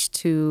attached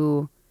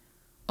to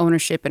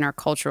ownership in our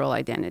cultural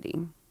identity,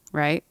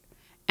 right?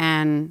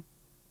 And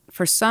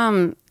for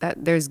some,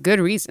 that there's good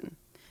reason,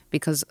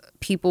 because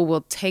people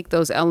will take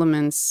those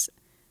elements,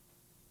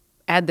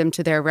 add them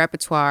to their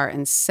repertoire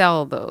and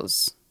sell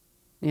those,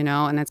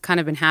 and that's kind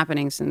of been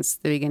happening since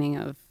the beginning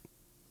of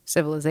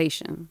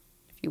civilization,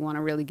 if you want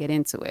to really get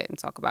into it and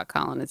talk about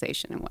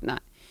colonization and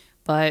whatnot.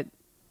 But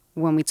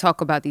when we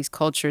talk about these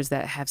cultures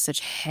that have such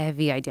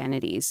heavy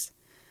identities,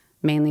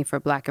 mainly for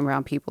black and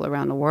brown people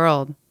around the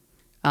world,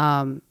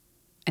 and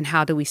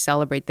how do we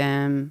celebrate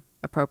them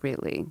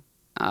appropriately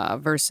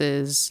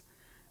versus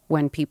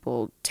when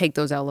people take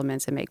those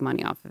elements and make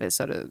money off of it.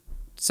 So to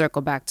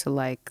circle back to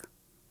like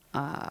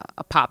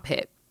a pop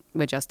hit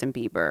with Justin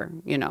Bieber,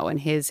 and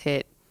his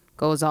hit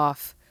goes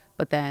off,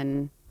 but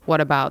then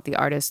what about the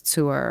artists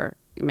who are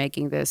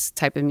making this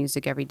type of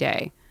music every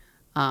day?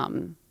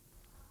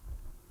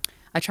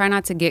 I try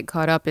not to get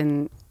caught up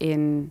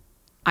in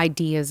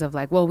ideas of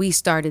like, well, we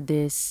started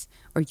this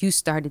or you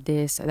started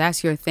this or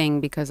that's your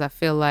thing, because I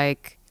feel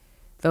like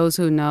those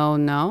who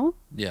know,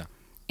 Yeah.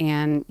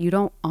 and you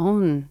don't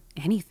own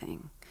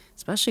anything,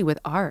 especially with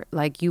art.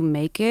 Like you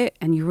make it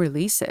and you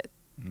release it,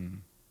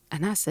 and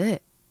that's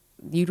it.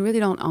 You really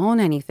don't own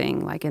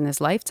anything like in this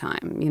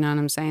lifetime. You know what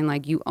I'm saying?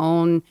 Like you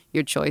own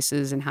your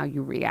choices and how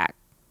you react.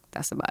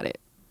 That's about it.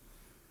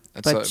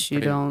 That's But you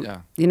don't,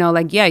 Yeah. you know,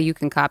 like, yeah, you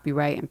can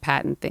copyright and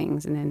patent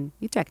things and then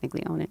you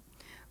technically own it.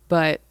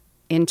 But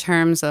in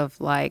terms of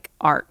like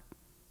art,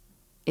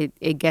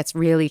 it gets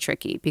really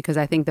tricky, because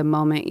I think the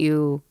moment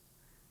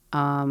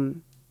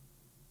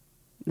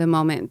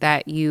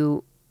that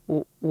you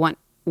want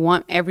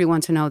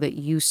everyone to know that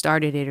you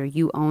started it or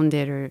you owned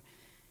it, or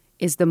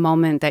is the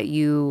moment that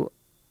you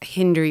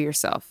hinder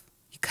yourself.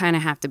 You kind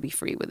of have to be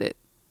free with it.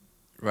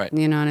 Right.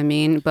 You know what I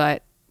mean?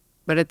 But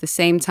at the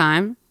same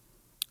time,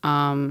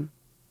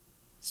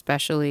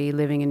 especially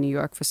living in New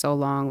York for so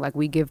long, like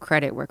we give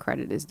credit where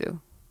credit is due.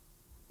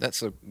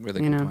 That's a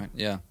really You good know? point.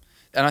 Yeah.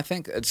 And I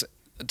think it's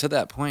to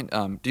that point.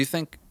 Do you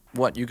think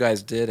what you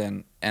guys did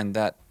and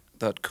that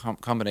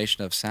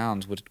combination of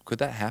sounds could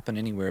that happen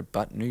anywhere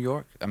but New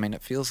York? I mean,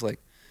 it feels like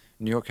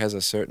New York has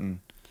a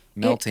certain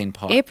melting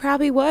pot. It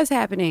probably was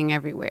happening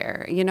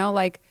everywhere. You know,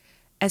 like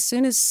as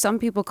soon as some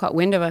people caught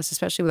wind of us,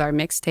 especially with our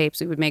mixtapes,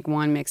 we would make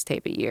one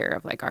mixtape a year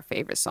of like our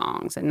favorite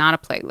songs, and not a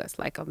playlist,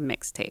 like a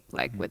mixtape,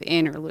 like with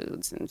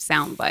interludes and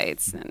sound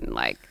bites and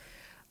like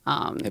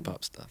Hip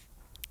hop stuff.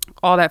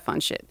 all that fun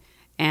shit.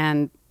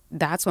 And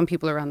that's when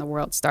people around the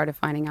world started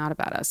finding out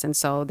about us. And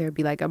so there'd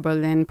be like a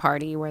Berlin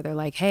party where they're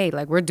like, hey,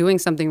 like we're doing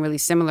something really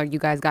similar. You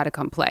guys got to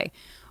come play.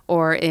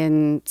 Or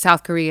in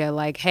South Korea,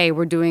 like, hey,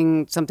 we're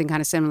doing something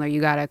kind of similar.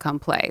 You got to come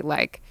play.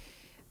 Like,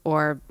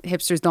 or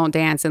Hipsters Don't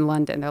Dance in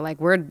London. They're like,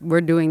 we're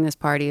doing this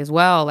party as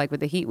well, like with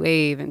the heat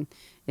wave. And,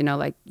 you know,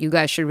 like you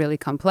guys should really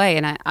come play.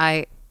 And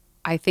I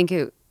think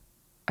it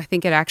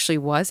actually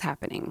was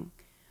happening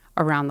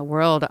around the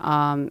world.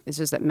 It's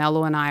just that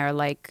Mello and I are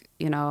like,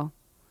 you know,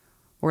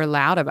 we're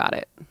loud about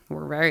it.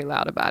 We're very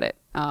loud about it,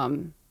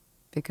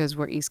 because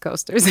we're East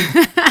Coasters.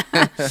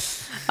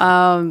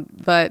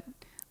 But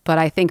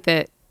I think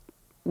that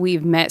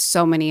we've met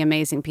so many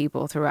amazing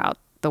people throughout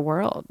the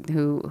world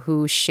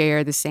who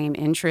share the same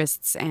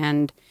interests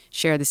and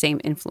share the same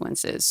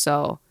influences.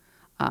 So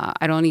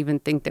I don't even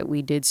think that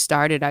we did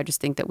start it. I just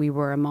think that we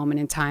were a moment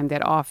in time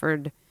that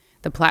offered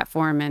the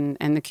platform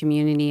and the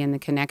community and the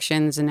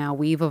connections. And now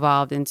we've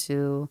evolved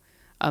into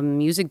a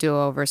music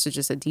duo versus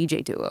just a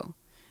DJ duo.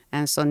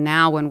 And so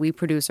now when we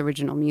produce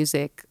original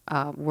music,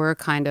 we're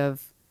kind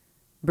of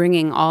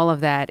bringing all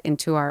of that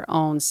into our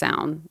own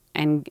sound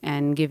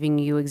and giving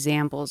you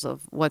examples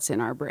of what's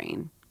in our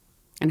brain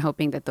and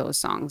hoping that those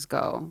songs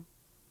go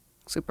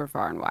super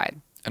far and wide.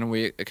 And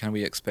can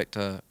we expect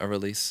a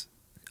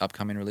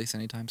upcoming release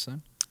anytime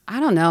soon? I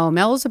don't know.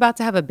 Mel's about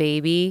to have a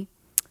baby,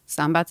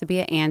 so I'm about to be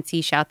an auntie.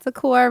 Shout to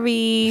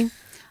Corey.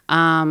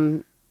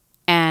 And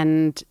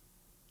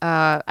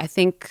I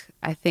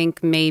think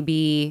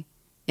maybe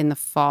in the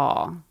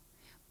fall,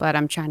 but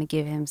I'm trying to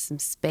give him some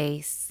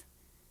space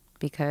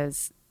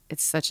because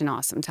it's such an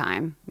awesome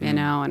time, you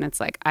know, and it's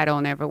like I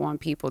don't ever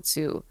want people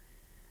to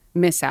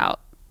miss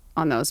out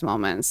on those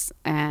moments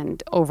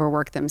and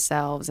overwork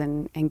themselves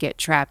and get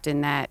trapped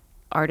in that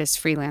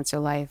artist freelancer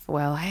life.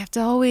 Well, I have to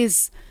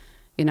always,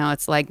 you know,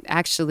 it's like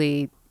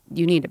actually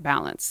you need a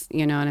balance,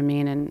 you know what I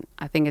mean? And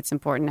I think it's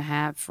important to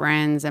have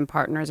friends and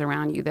partners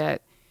around you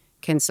that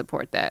can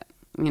support that,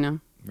 you know?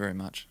 Very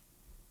much.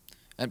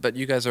 But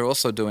you guys are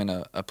also doing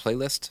a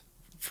playlist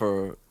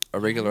for a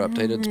regular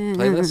updated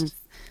playlist?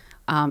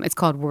 It's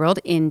called World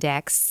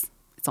Index.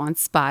 It's on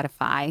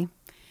Spotify.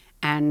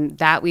 And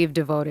that we've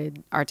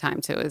devoted our time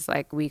to is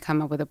like we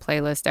come up with a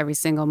playlist every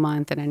single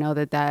month. And I know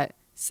that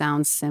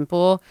sounds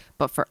simple,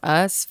 but for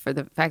us, for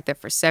the fact that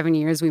for 7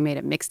 years we made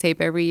a mixtape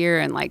every year,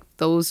 and like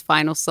those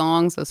final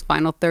songs, those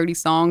final 30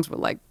 songs were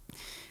like,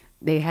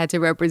 they had to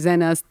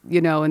represent us,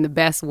 you know, in the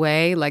best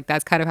way. Like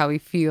that's kind of how we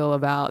feel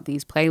about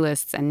these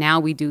playlists. And now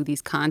we do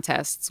these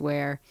contests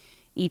where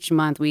each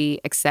month we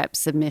accept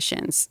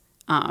submissions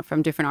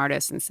from different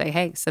artists and say,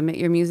 hey, submit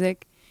your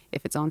music.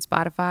 If it's on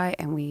Spotify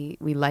and we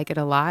like it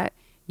a lot,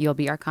 you'll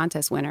be our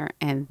contest winner.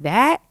 And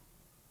that,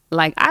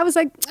 like, I was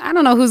like, I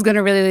don't know who's going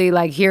to really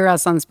like hear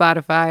us on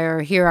Spotify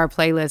or hear our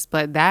playlist,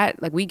 but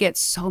that, like, we get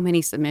so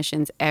many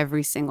submissions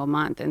every single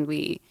month. And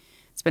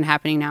it's been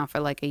happening now for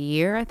like a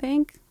year, I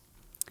think.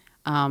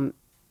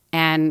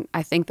 And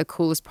I think the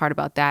coolest part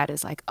about that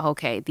is like,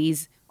 okay,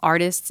 these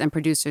artists and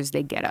producers,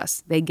 they get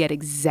us. They get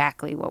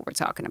exactly what we're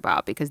talking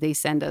about because they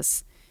send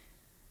us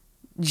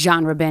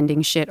genre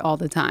bending shit all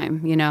the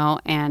time, you know?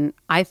 And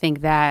I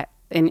think that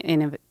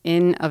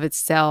in of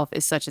itself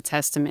is such a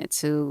testament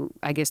to,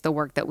 I guess, the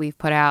work that we've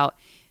put out,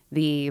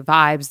 the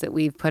vibes that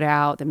we've put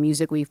out, the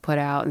music we've put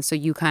out. And so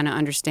you kind of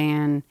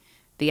understand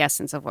the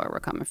essence of where we're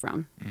coming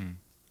from. Mm.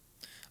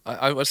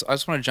 I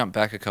just want to jump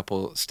back a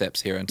couple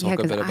steps here and talk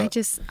a bit about.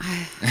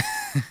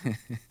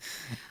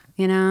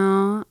 You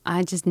know,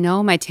 I just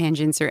know my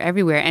tangents are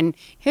everywhere. And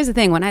here's the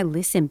thing, when I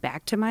listen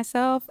back to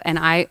myself and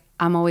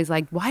I'm always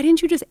like, why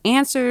didn't you just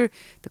answer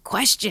the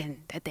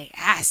question that they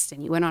asked?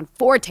 And you went on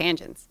 4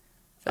 tangents.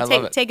 So I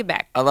love it. take it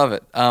back. I love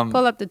it.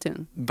 Pull up the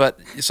tune. But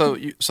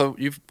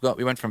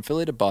we went from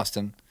Philly to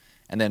Boston,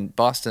 and then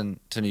Boston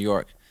to New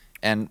York,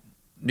 and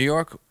New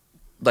York,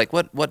 like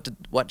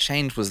what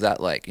change was that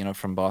like? You know,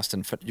 from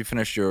Boston, you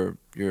finished your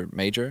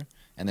major,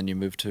 and then you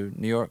moved to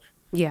New York,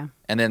 Yeah.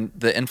 and then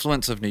the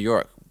influence of New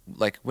York.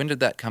 Like, when did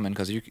that come in?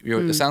 Because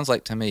it sounds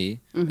like to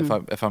me,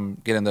 if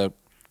I'm getting the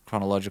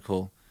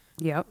chronological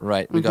Yep.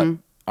 right, we got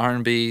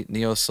R&B,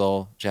 neo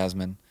soul,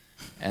 Jasmine,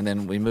 and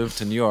then we moved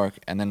to New York,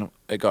 and then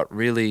it got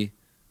really,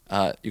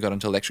 you got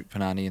into Electric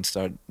Panani and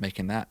started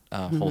making that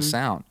whole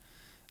sound.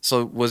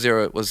 So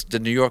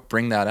did New York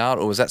bring that out,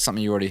 or was that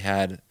something you already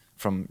had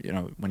from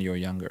when you were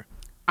younger?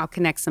 I'll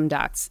connect some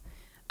dots.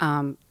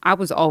 I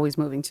was always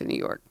moving to New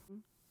York.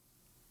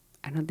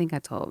 I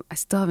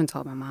still haven't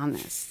told my mom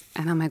this.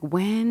 And I'm like,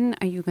 when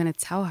are you going to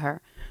tell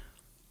her?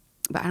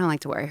 But I don't like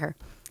to worry her.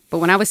 But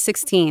when I was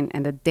 16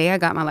 and the day I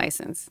got my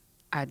license,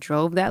 I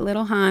drove that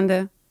little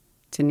Honda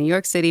to New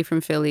York City from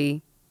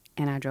Philly,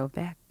 and I drove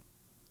back.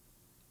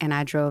 And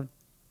I drove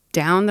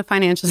down the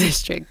financial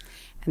district.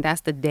 And that's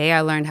the day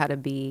I learned how to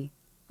be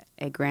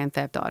a Grand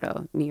Theft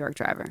Auto New York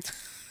driver.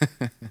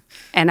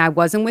 And I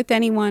wasn't with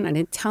anyone. I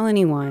didn't tell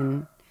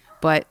anyone.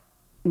 But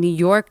New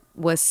York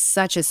was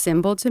such a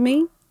symbol to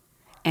me.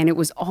 And it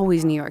was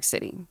always New York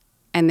City.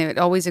 And it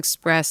always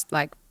expressed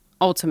like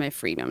ultimate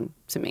freedom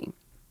to me.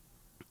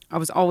 I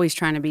was always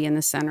trying to be in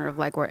the center of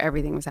like where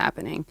everything was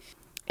happening.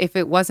 If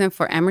it wasn't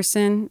for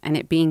Emerson and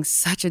it being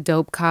such a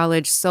dope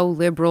college, so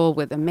liberal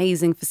with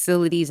amazing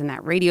facilities and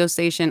that radio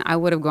station, I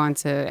would have gone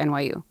to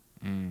NYU.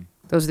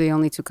 Those are the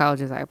only 2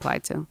 colleges I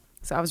applied to.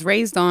 So I was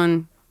raised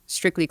on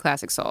strictly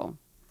classic soul.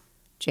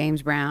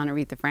 James Brown,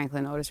 Aretha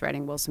Franklin, Otis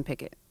Redding, Wilson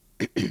Pickett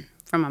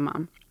from my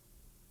mom.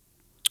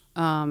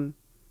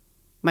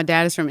 My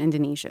dad is from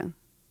Indonesia,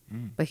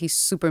 but he's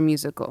super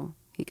musical.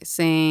 He could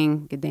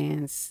sing, could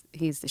dance.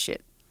 He's the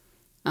shit.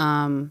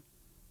 And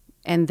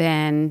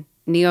then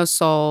neo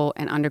soul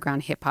and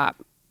underground hip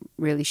hop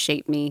really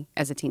shaped me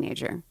as a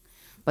teenager.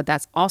 But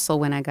that's also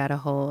when I got a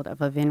hold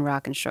of a Vin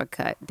Rock and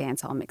Shortcut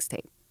dancehall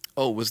mixtape.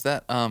 Oh, was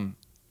that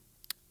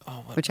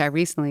Which I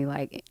recently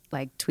like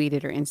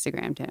tweeted or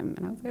Instagrammed him,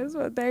 and I was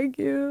like, "Well, thank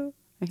you."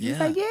 And he's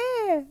like, "Yeah."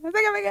 I was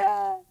like, "Oh my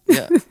god."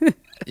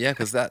 Yeah,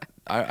 because that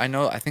I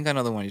know. I think I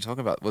know the one you're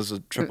talking about was a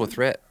Triple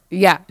Threat.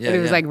 Yeah, it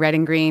was like red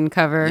and green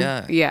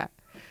cover. Yeah.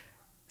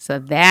 So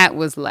that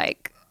was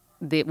like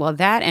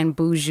that and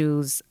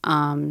Buju's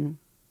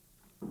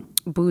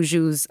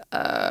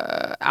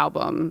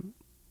album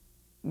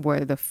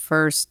were the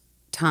first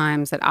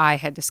times that I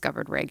had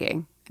discovered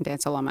reggae and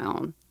dancehall on my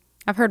own.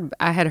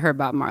 I had heard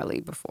about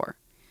Marley before,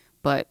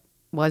 but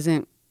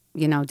didn't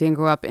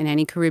grow up in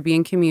any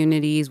Caribbean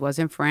communities,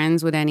 wasn't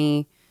friends with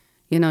any,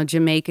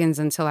 Jamaicans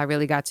until I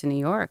really got to New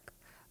York.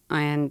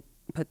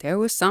 But there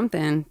was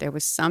something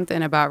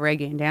about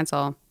reggae and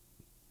dancehall,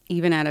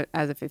 even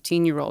as a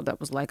 15-year-old, that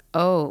was like,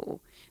 oh,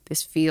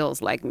 this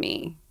feels like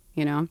me,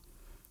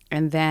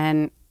 And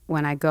then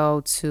when I go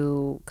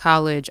to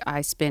college,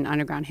 I spin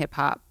underground hip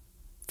hop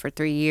for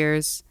 3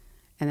 years,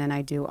 and then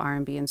I do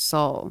R&B and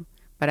soul.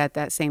 But at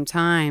that same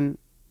time,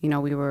 we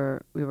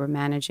were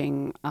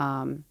managing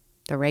the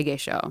reggae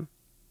show,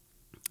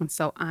 and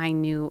so I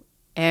knew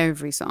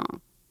every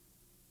song,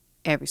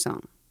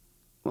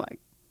 like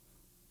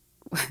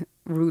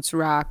roots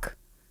rock,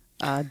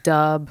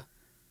 dub,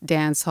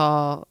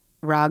 dancehall,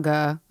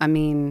 raga.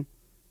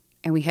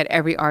 And we had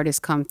every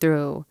artist come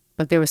through.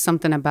 But there was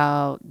something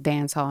about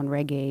dancehall and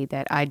reggae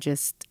that I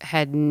just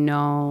had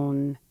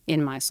known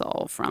in my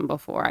soul from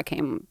before I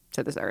came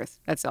to this earth.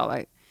 That's all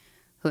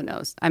who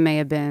knows? I may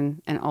have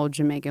been an old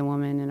Jamaican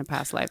woman in a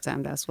past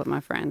lifetime. That's what my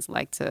friends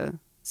like to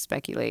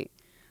speculate.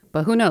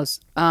 But who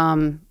knows?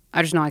 I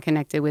just know I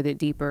connected with it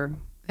deeper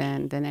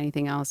than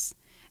anything else.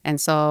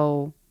 And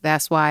so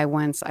that's why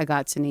once I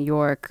got to New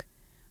York,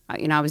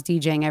 I was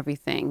DJing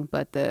everything,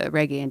 but the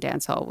reggae and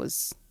dancehall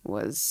was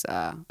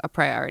a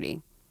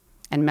priority.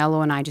 And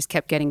Mello and I just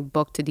kept getting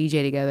booked to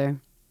DJ together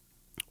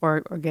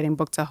or getting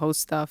booked to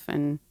host stuff.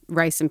 And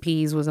Rice and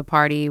Peas was a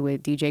party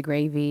with DJ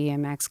Gravy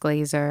and Max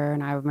Glazer.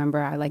 And I remember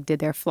I did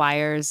their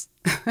flyers.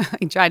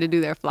 I tried to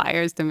do their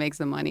flyers to make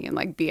some money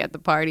and be at the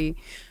party.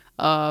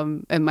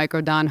 And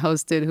Micro Don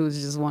hosted,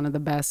 who's just one of the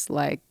best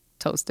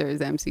toasters,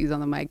 MCs on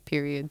the mic,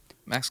 period.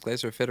 Max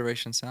Glazer,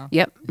 Federation Sound?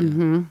 Yep. Yeah.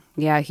 Mm-hmm.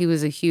 Yeah, he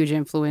was a huge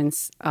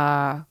influence,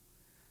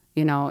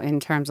 in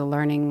terms of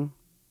learning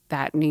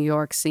that New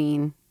York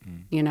scene,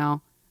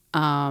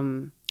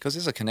 Because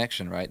there's a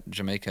connection, right?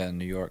 Jamaica and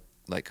New York,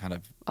 kind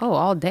of. Oh,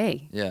 all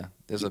day. Yeah,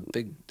 there's a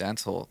big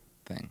dancehall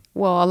thing.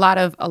 Well, a lot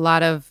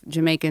of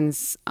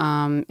Jamaicans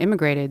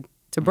immigrated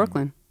to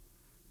Brooklyn.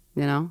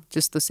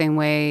 Just the same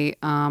way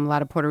a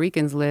lot of Puerto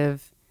Ricans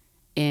live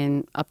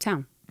in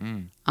Uptown.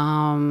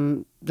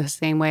 The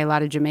same way a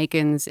lot of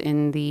Jamaicans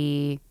in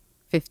the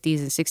 50s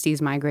and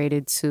 60s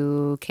migrated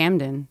to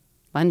Camden,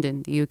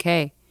 London, the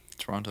UK.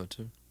 Toronto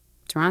too.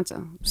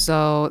 Toronto.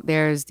 So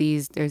there's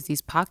these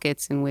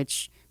pockets in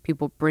which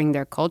people bring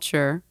their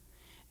culture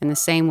in the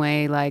same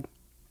way, like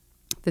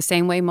the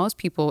same way most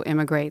people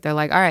immigrate. They're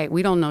like, all right,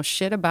 we don't know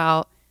shit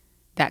about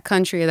that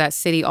country or that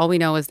city. All we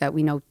know is that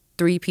we know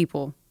 3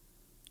 people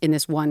in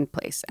this one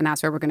place, and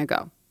that's where we're gonna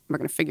go. We're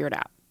gonna figure it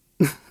out.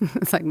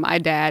 It's like my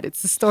dad.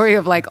 It's the story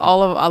of like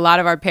a lot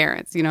of our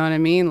parents. You know what I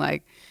mean?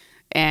 Like,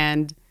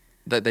 and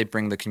That they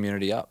bring the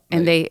community up.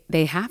 and Like,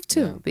 they have to,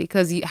 Yeah.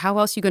 because how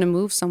else you going to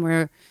move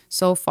somewhere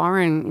so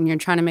foreign and you're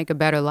trying to make a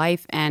better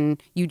life,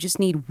 and you just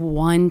need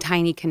one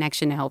tiny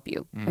connection to help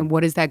you. And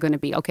what is that going to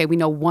be? Okay, we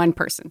know one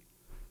person.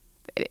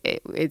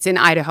 It's in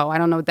Idaho. I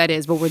don't know what that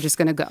is, but we're just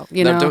going to go.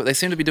 You know, they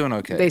seem to be doing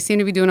okay. they seem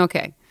to be doing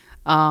okay.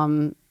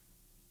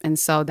 And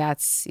so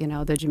that's,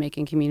 the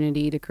Jamaican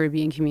community, the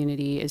Caribbean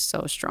community is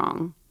so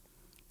strong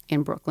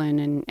in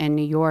Brooklyn and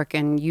New York.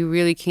 And you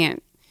really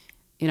can't,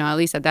 at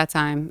least at that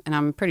time, and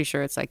I'm pretty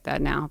sure it's like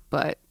that now,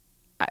 but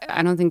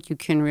I don't think you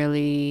can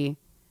really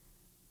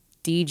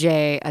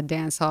DJ a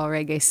dancehall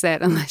reggae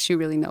set unless you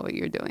really know what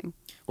you're doing.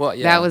 Well,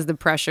 yeah. That was the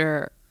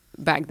pressure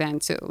back then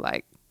too.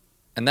 Like,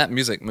 And that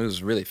music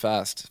moves really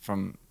fast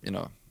from,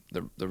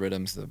 the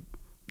rhythms, the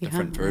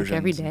different like versions.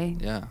 every day.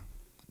 Yeah.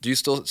 Do you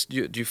still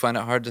do you find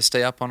it hard to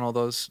stay up on all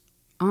those?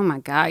 oh my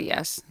God,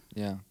 yes.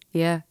 Yeah.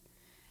 Yeah.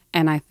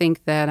 And I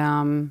think that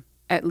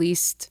at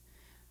least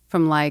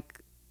from like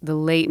the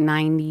late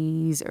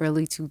 90s,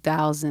 early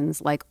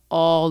 2000s, like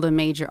all the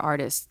major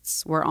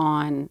artists were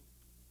on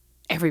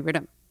every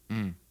rhythm.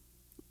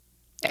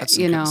 That's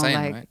You know, insane,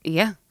 like, right?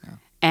 yeah.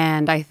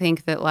 And I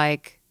think that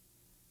like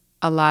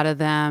a lot of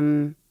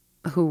them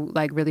who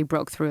like really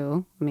broke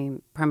through, I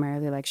mean,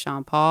 primarily like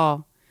Sean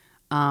Paul,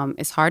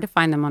 it's hard to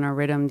find them on a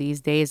rhythm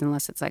these days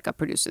unless it's like a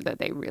producer that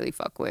they really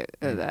fuck with,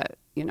 or that,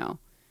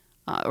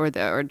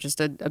 or just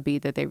a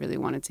beat that they really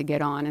wanted to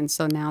get on. And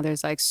so now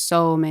there's like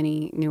so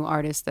many new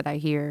artists that I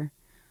hear.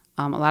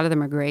 A lot of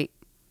them are great,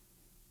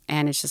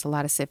 and it's just a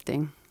lot of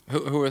sifting.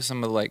 Who are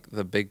some of like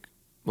the big?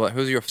 Well,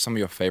 some of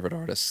your favorite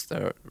artists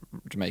that are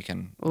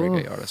Jamaican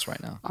reggae artists right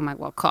now? Oh my,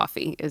 well,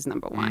 Coffee is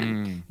number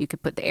one. You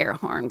could put the air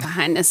horn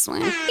behind this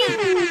one.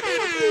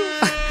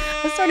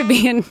 I started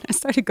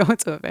going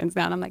to events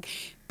now, and I'm like,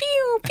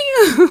 pew,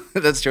 pew.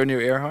 That's your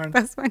new air horn?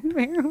 That's my new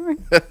air horn.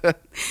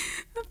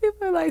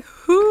 People are like,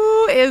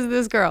 who is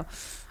this girl?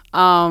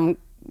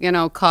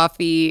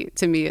 Coffee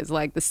to me is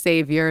like the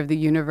savior of the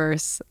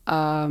universe.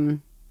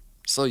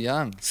 So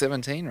young,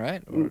 17,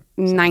 right? Or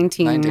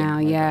 19 now,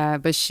 okay. yeah.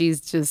 But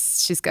she's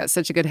got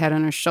such a good head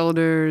on her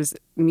shoulders.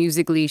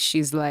 Musically,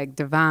 she's like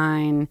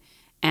divine.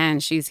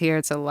 And she's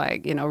here to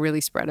like, really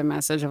spread a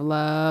message of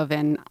love.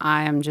 And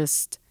I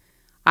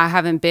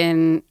haven't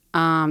been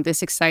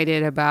this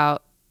excited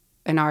about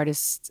an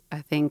artist,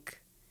 I think,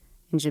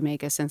 in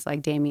Jamaica since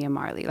like Damian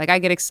Marley. Like I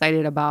get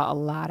excited about a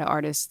lot of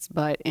artists,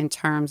 but in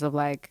terms of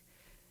like,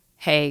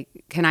 hey,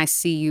 can I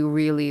see you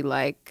really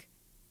like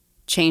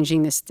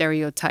changing the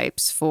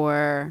stereotypes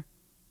for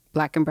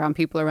Black and brown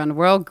people around the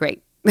world?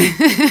 Great.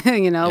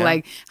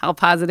 Like how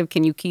positive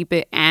can you keep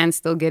it and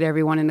still get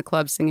everyone in the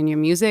club singing your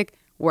music?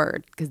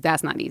 Word, because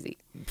that's not easy.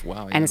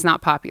 Wow. And it's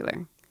not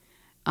popular.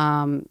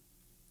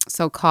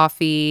 So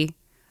Coffee,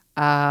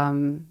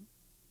 man,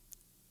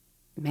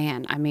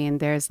 I mean,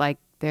 there's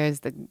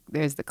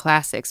the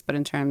classics, but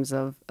in terms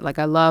of like,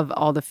 I love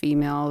all the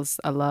females.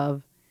 I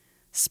love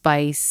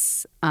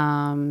Spice,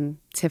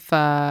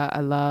 Tifa.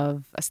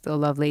 I still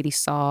love Lady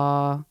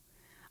Saw,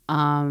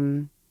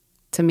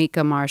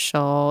 Tamika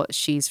Marshall.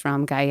 She's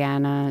from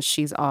Guyana.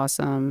 She's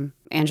awesome.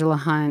 Angela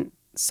Hunt,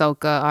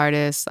 soca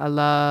artist. I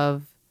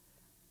love.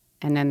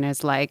 And then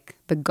there's like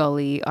the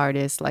gully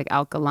artists like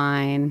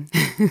Alkaline,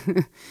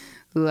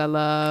 who I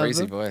love.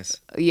 Crazy voice.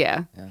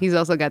 Yeah. He's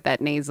also got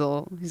that he's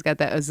got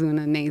that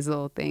Azuna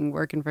nasal thing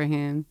working for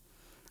him.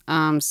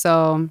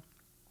 So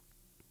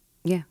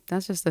yeah,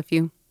 that's just a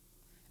few.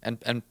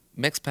 And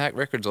Mixed Pack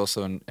Records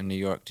also in New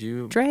York. Do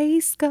you?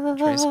 Dreyskull.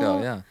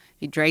 Dreyskull, yeah.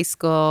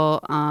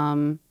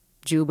 Dreyskull,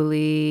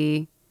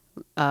 Jubilee,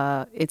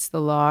 It's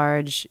the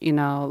Large,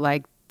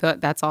 like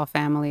that's all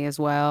family as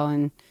well.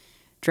 And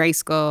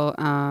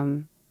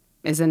Dreyskull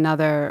is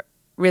another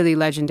really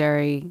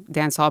legendary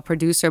dancehall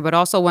producer, but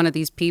also one of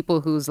these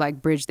people who's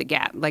like bridged the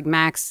gap. Like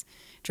Max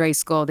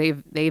Dreyskull,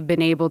 they've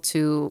been able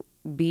to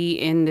be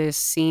in this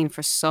scene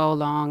for so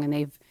long,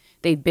 and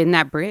they've been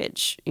that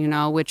bridge,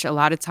 which a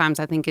lot of times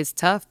I think is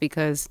tough,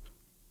 because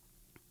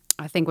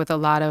I think with a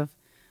lot of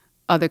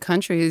other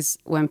countries,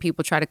 when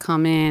people try to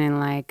come in and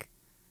like,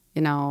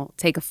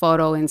 take a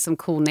photo in some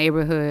cool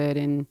neighborhood,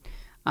 and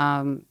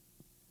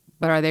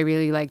but are they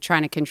really like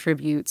trying to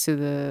contribute to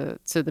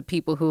the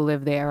people who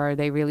live there? Or are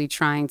they really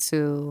trying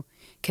to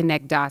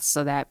connect dots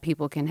so that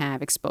people can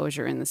have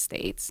exposure in the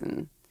States?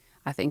 And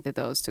I think that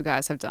those two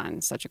guys have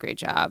done such a great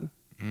job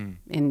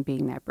in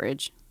being that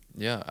bridge.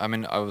 Yeah, I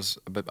mean,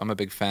 I'm a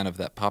big fan of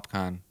that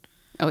Popcorn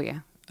Oh yeah.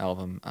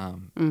 album,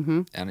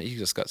 and he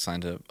just got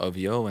signed to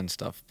OVO and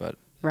stuff. But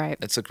Right.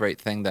 it's a great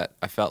thing that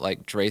I felt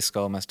like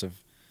Dreyskull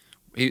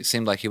he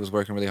seemed like he was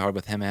working really hard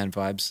with him and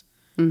Vibes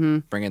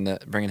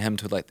bringing him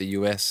to like the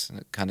U.S.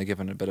 and kind of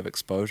giving a bit of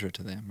exposure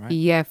to them, right?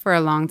 Yeah, for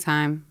a long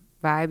time.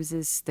 Vibes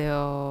is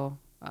still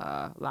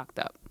locked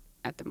up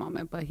at the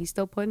moment, but he's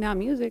still putting out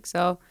music.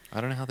 So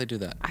I don't know how they do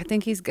that. I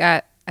think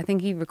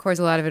he records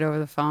a lot of it over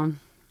the phone.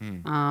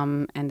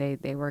 And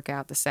they work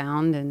out the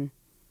sound,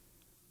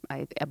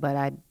 but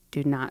I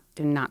do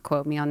not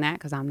quote me on that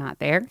because I'm not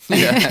there.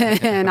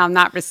 And I'm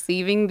not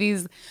receiving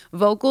these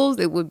vocals.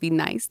 It would be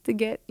nice to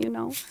get,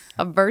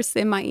 a verse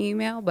in my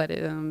email, but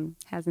it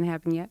hasn't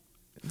happened yet.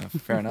 No,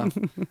 fair enough.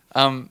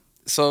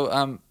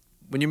 So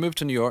when you moved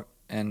to New York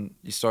and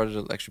you started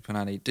Electric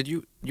Punani,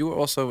 you were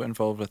also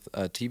involved with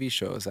a TV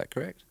show, is that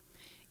correct?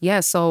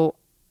 Yeah, so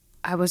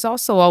I was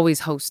also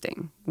always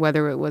hosting,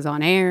 whether it was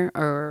on air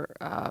or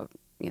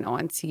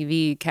on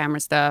TV, camera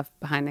stuff,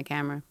 behind the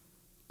camera,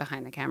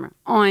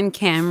 on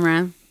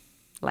camera,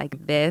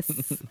 like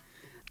this.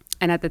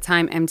 And at the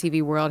time,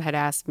 MTV World had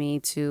asked me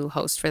to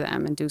host for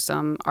them and do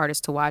some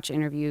artist to watch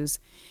interviews.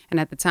 And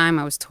at the time,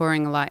 I was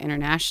touring a lot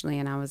internationally,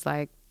 and I was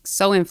like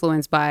so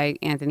influenced by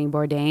Anthony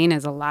Bourdain,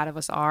 as a lot of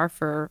us are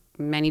for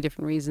many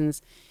different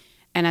reasons.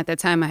 And at that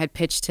time, I had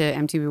pitched to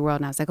MTV World,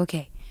 and I was like,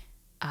 okay,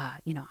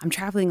 I'm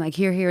traveling like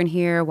here, and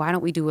here. Why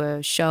don't we do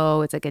a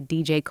show? It's like a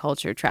DJ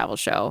culture travel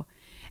show.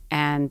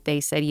 And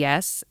they said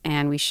yes,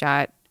 and we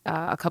shot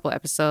a couple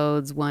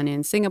episodes, one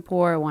in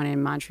Singapore, one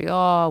in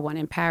Montreal, one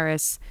in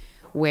Paris,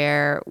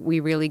 where we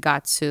really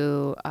got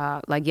to,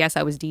 yes,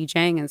 I was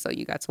DJing, and so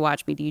you got to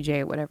watch me DJ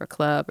at whatever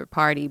club or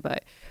party,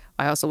 but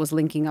I also was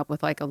linking up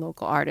with like a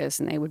local artist,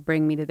 and they would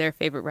bring me to their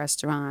favorite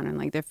restaurant and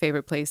like their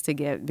favorite place to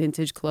get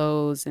vintage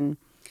clothes, and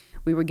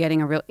we were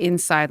getting a real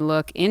inside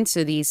look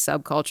into these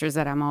subcultures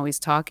that I'm always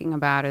talking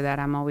about or that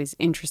I'm always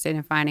interested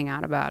in finding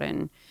out about,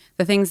 and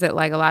the things that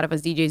like a lot of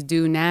us DJs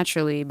do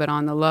naturally, but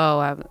on the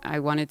low. I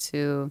wanted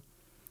to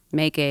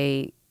make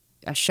a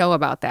show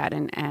about that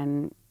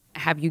and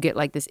have you get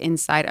like this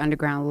inside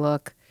underground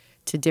look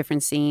to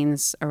different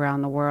scenes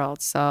around the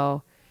world.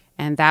 So,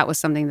 and that was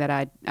something that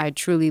I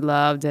truly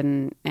loved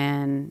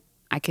and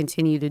I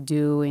continue to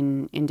do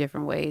in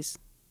different ways.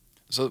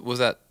 So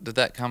did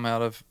that come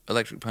out of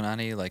Electric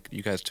Punani, like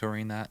you guys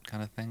touring that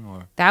kind of thing,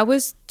 or? That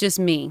was just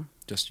me.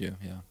 Just you,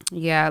 yeah.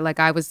 Yeah, like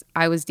I was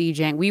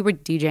DJing. We were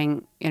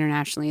DJing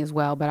internationally as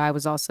well, but I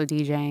was also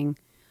DJing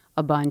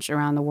a bunch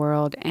around the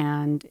world,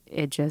 and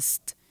it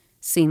just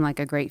seemed like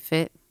a great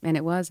fit, and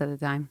it was at the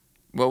time.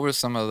 What were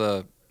some of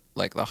the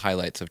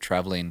highlights of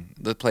traveling,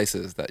 the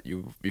places that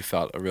you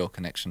felt a real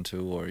connection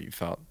to, or you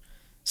felt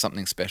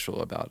something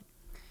special about?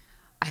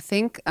 I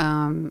think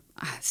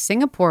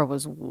Singapore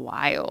was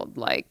wild,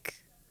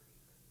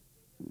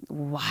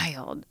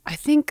 wild. I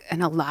think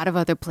in a lot of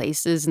other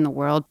places in the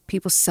world,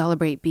 people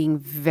celebrate being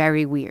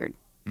very weird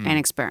and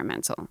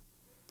experimental.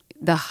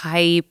 The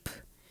hype,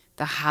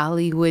 the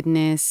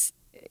Hollywoodness,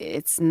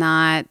 it's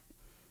not,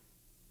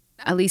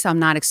 at least I'm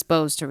not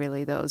exposed to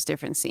really those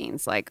different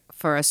scenes. Like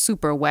for a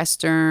super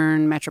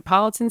Western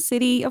metropolitan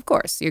city, of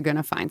course, you're going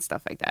to find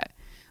stuff like that.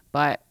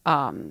 But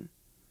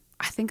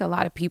I think a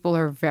lot of people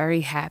are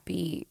very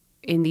happy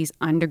in these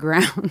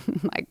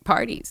underground like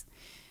parties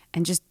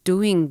and just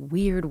doing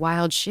weird,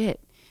 wild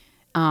shit.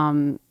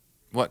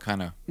 What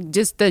kind of?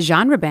 Just the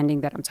genre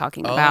bending that I'm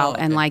talking about.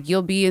 Okay. And like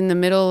you'll be in the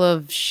middle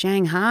of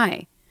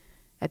Shanghai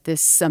at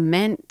this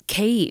cement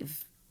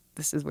cave.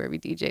 This is where we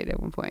DJ'd at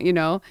one point,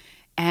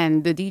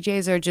 and the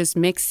DJs are just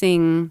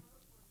mixing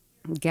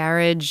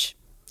garage,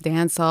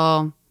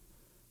 dancehall,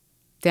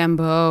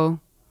 dembow,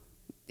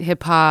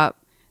 hip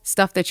hop,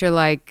 stuff that you're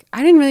like,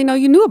 I didn't really know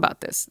you knew about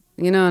this.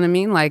 You know what I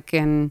mean? Like,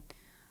 and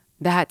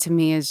that to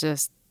me is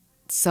just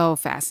so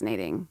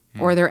fascinating.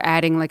 Or they're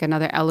adding like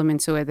another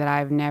element to it that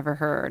I've never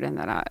heard, and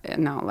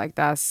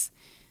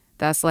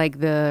that's like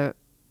the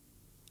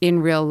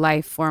in real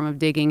life form of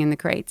digging in the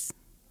crates.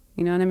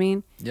 You know what I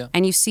mean? Yeah.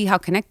 And you see how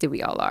connected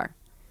we all are.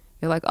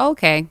 You're like, oh,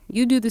 okay,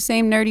 you do the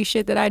same nerdy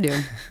shit that I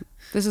do.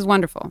 This is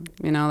wonderful.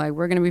 Like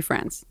we're gonna be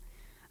friends.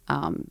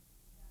 And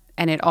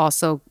it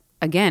also,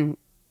 again,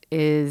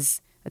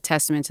 is a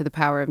testament to the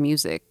power of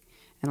music.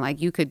 And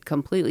like you could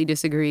completely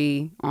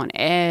disagree on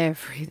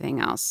everything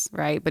else,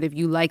 right? But if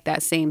you like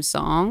that same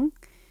song,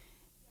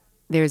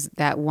 there's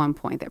that one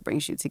point that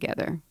brings you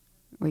together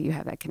where you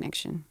have that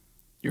connection.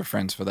 You're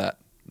friends for that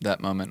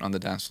moment on the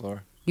dance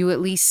floor. You at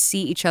least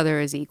see each other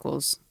as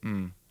equals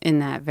in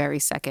that very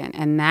second.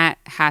 And that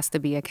has to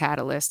be a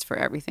catalyst for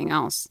everything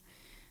else.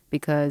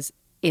 Because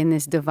in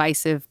this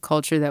divisive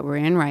culture that we're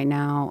in right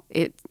now,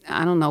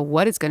 I don't know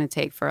what it's going to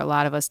take for a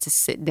lot of us to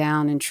sit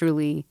down and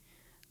truly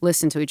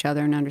listen to each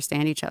other and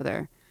understand each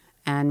other.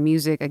 And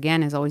music,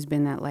 again, has always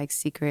been that like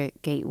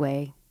secret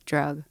gateway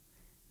drug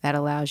that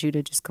allows you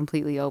to just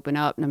completely open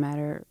up no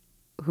matter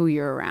who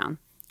you're around.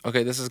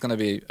 Okay, this is going to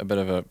be a bit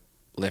of a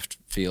left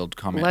field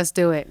comment. Let's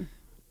do it.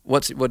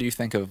 What do you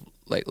think of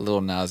like Lil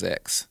Nas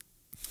X?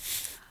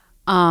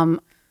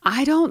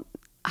 I don't,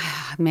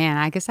 man,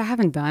 I guess I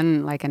haven't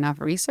done like enough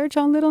research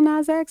on Lil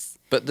Nas X.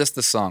 But just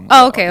the song.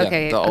 Oh,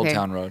 okay. The Old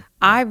Town Road.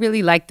 I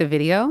really like the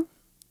video.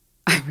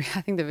 I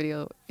think the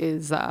video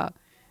is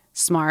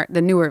smart.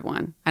 The newer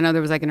one. I know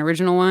there was like an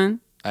original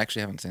one, I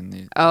actually haven't seen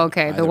the. Oh,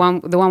 okay, either.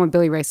 the one with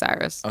Billy Ray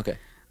Cyrus, Okay.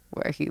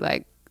 where he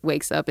like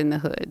wakes up in the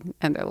hood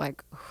and they're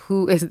like,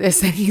 "Who is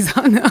this?" And he's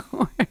on the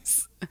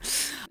horse.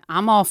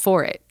 I'm all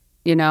for it,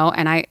 you know.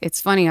 And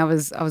it's funny. I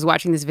was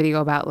watching this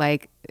video about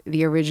like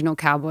the original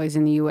cowboys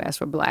in the U.S.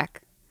 were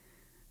black,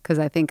 because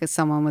I think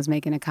someone was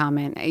making a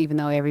comment, even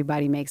though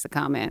everybody makes a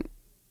comment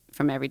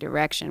from every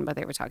direction, but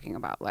they were talking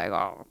about like,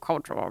 oh,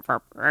 cultural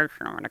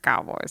appropriation of the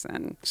cowboys.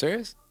 And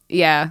Serious?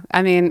 yeah,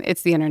 I mean,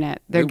 it's the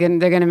internet. They're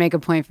gonna make a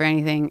point for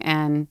anything,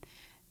 and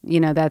you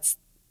know that's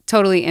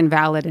totally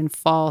invalid and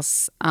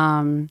false.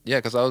 Yeah,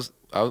 because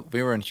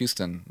we were in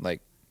Houston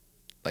like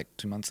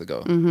 2 months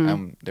ago.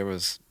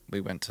 We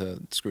went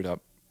to Screwed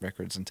Up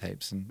Records and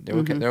Tapes, and there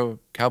were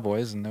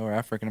cowboys, and there were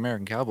African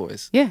American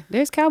cowboys. Yeah,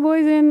 there's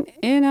cowboys in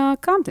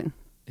Compton.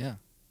 Yeah.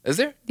 Is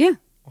there? Yeah,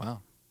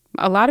 Wow.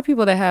 a lot of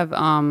people that have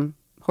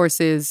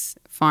horses,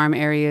 farm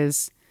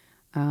areas,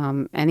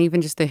 and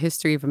even just the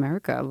history of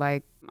America.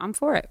 Like, I'm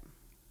for it.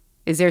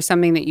 Is there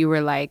something that you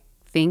were like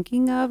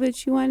thinking of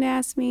that you wanted to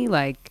ask me?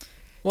 Like,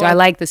 do I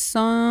like the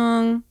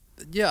song?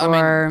 Yeah,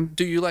 Or- I mean,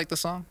 do you like the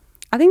song?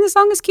 I think the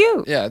song is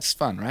cute. Yeah, it's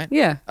fun, right?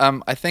 Yeah.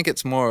 I think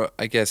it's more,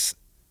 I guess,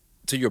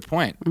 to your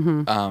point,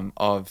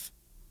 of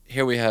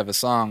here we have a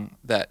song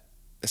that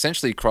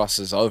essentially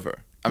crosses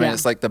over. I mean, Yeah.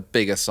 it's like the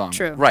biggest song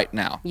True. right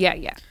now. Yeah,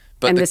 yeah.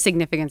 But And the- the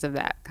significance of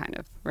that, kind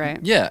of, right?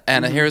 Yeah,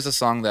 and here's a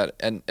song that,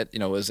 and it,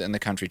 was in the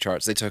country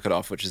charts. They took it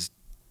off, which is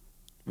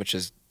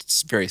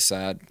very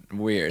sad, and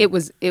weird. It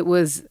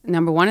was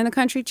number one in the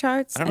country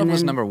charts. I don't know if and it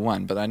was then- number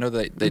one, but I know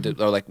that they did.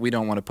 They're like, we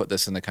don't want to put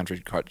this in the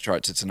country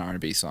charts. It's an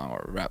R&B song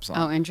or a rap song.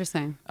 Oh,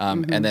 interesting.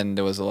 And then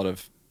there was a lot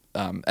of,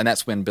 and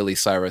that's when Billy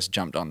Cyrus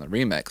jumped on the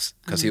remix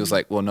because he was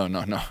like, well, no,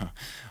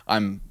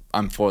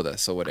 I'm for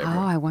this or whatever. Oh,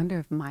 I wonder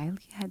if Miley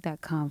had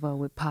that convo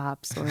with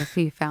Pops, or if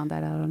he found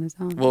that out on his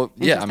own. Well,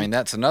 yeah, I Interesting. mean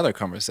that's another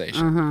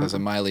conversation because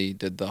Miley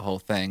did the whole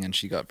thing and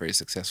she got very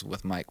successful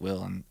with Mike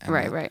Will and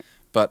Right, that. right.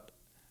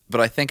 But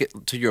I think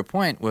to your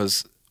point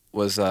was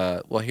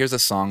well, here's a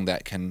song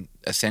that can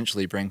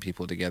essentially bring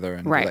people together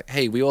and Right. be like,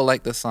 hey, we all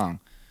like this song,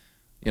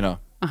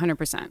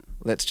 100%.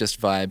 let's just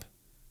vibe,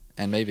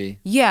 and maybe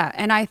Yeah,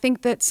 and I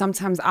think that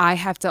sometimes I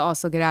have to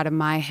also get out of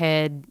my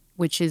head,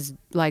 which is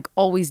like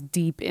always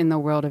deep in the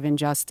world of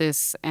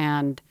injustice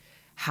and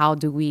how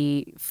do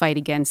we fight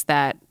against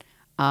that,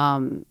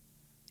 and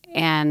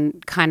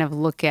kind of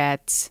look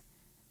at,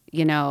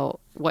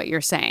 what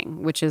you're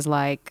saying, which is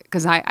like,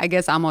 because I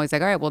guess I'm always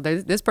like, all right, well,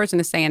 this person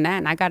is saying that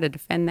and I got to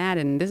defend that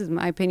and this is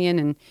my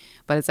opinion.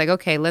 But it's like,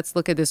 okay, let's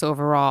look at this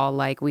overall.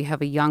 Like, we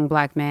have a young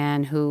black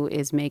man who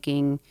is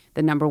making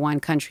the number one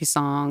country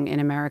song in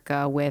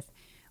America with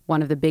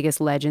one of the biggest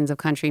legends of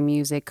country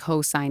music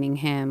co-signing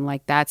him.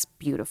 Like, that's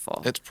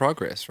beautiful. it's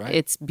progress, right?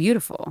 It's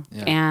beautiful.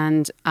 Yeah.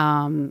 And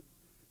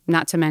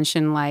not to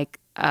mention, like,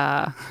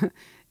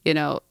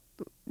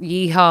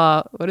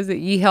 Yeehaw, what is it?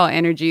 Yeehaw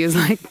energy is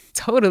like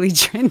totally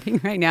trending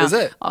right now. Is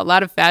it? A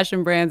lot of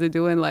fashion brands are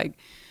doing like,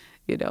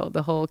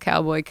 the whole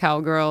cowboy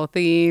cowgirl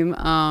theme.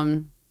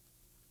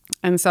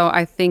 And so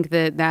I think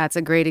that that's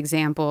a great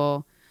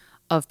example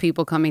of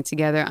people coming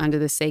together under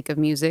the sake of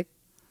music,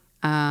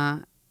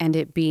 and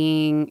it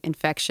being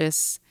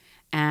infectious.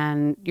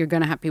 And you're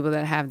going to have people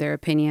that have their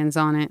opinions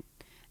on it,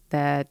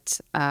 but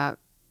at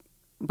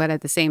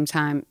the same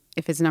time,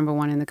 if it's number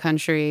one in the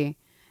country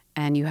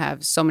and you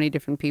have so many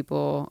different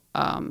people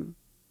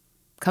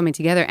coming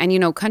together,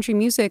 and country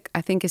music,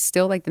 I think, is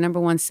still like the number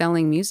one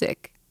selling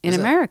music in Is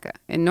it? America,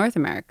 in North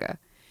America.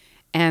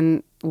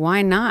 And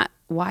why not?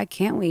 Why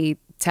can't we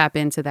tap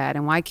into that?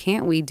 And why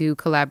can't we do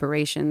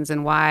collaborations?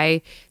 And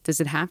why does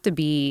it have to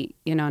be,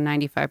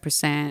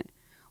 95%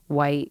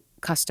 white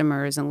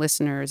customers and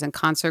listeners and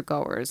concert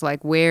goers?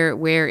 Like,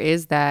 where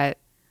is that?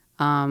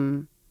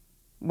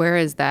 Where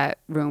is that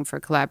room for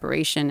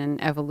collaboration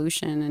and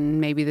evolution? And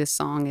maybe this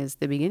song is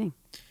the beginning.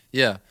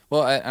 Yeah.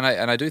 Well,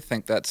 I do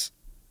think that's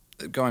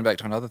going back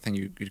to another thing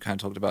you kind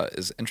of talked about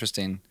is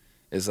interesting,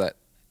 is that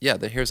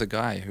here's a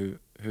guy who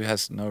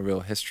has no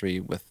real history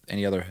with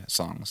any other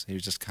songs.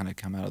 He's just kind of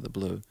come out of the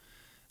blue,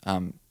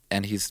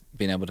 and he's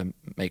been able to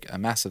make a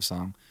massive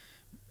song.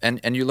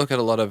 And you look at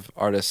a lot of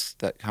artists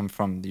that come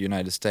from the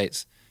United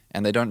States,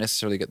 and they don't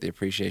necessarily get the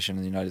appreciation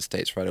in the United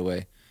States right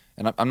away.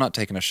 And I'm not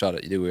taking a shot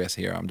at the US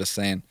here. I'm just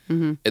saying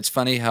it's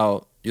funny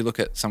how you look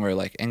at somewhere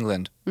like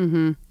England,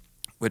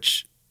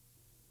 which,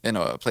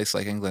 a place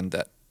like England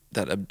that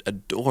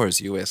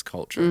adores US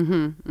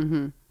culture.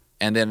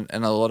 And then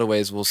in a lot of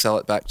ways will sell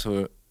it back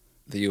to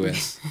the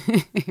US,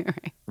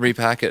 Right.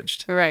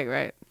 repackaged.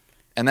 Right.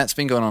 And that's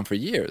been going on for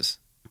years.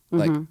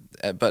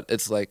 But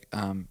it's like,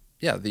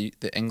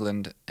 the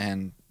England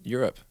and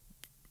Europe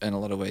in a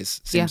lot of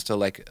ways seems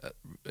to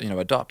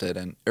adopt it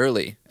and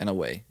early in a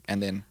way.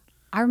 And then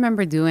I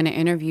remember doing an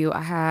interview.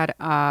 I had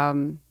a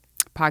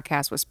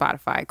podcast with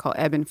Spotify called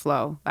Ebb and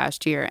Flow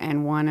last year,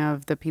 and one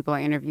of the people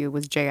I interviewed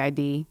was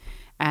JID,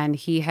 and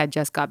he had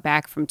just got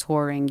back from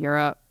touring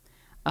Europe,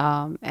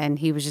 and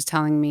he was just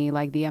telling me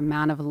like the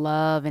amount of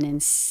love and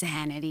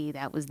insanity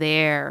that was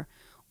there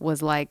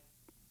was like,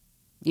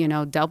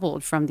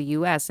 doubled from the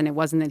U.S., and it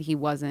wasn't that he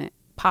wasn't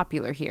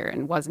popular here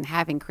and wasn't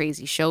having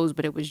crazy shows,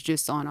 but it was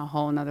just on a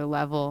whole nother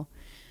level.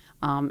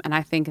 And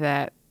I think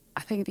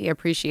the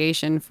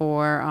appreciation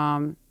for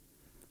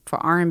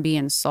R&B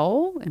and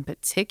soul in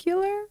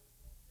particular,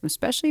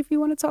 especially if you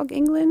want to talk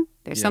England,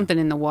 there's something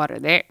in the water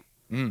there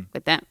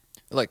with them.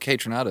 Like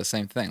K-Tronada,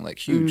 same thing, like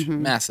huge,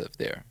 massive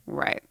there.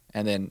 Right.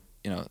 And then,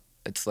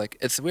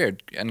 it's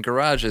weird. And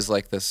garage is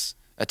like this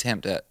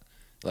attempt at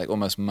like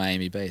almost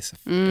Miami bass.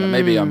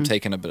 Maybe I'm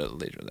taking a bit of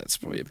leisure. That's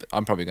probably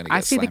I'm probably going to get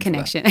I see the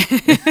slammed for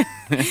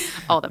connection.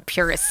 All the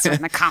purists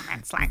in the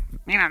comments, like,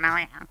 you don't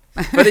know.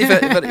 but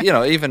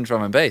even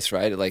drum and bass,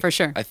 right? Like, For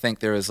sure. I think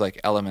there is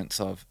like elements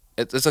of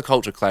it's a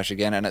culture clash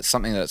again, and it's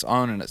something that's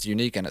own and it's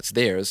unique and it's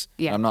theirs.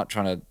 Yeah.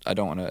 I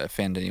don't want to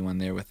offend anyone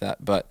there with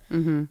that, but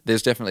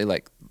there's definitely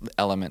like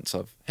elements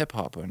of hip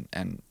hop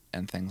and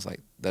things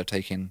like they're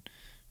taking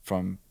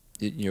from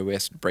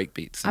US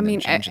breakbeats. I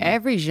mean,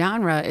 every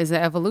genre is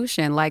an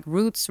evolution. Like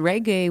roots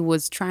reggae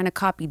was trying to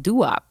copy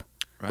doo-wop.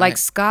 Right. Like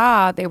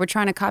ska, they were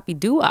trying to copy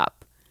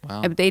doo-wop.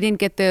 Wow. But they didn't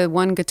get the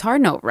one guitar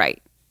note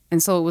right.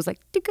 And so it was like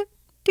ticka,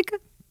 ticka,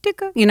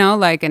 ticka,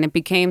 and it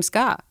became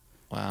ska.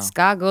 Wow.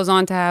 Ska goes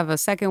on to have a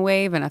second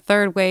wave and a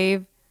third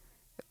wave.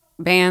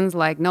 Bands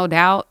like No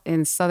Doubt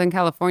in Southern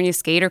California,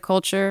 skater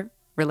culture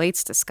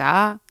relates to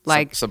ska.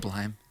 Like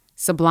Sublime.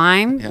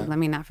 Sublime. Yeah. Let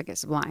me not forget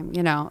Sublime,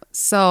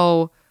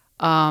 So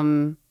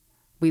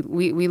we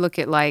look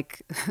at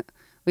like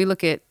we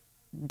look at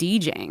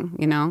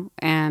DJing,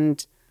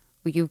 and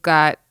you've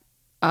got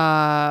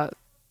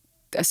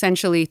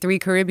essentially 3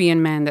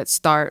 Caribbean men that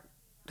start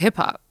hip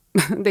hop.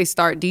 They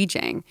start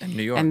DJing In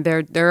New York. and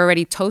they're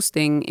already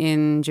toasting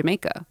in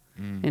Jamaica.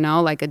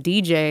 Like a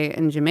DJ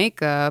in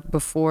Jamaica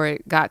before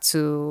it got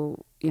to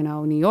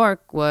New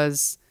York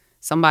was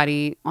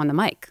somebody on the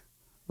mic,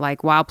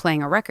 like while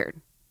playing a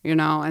record,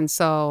 and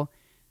so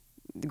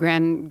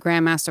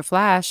Grandmaster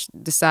Flash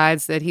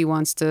decides that he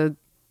wants to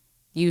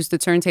use the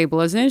turntable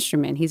as an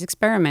instrument. He's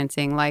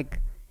experimenting,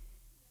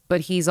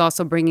 but he's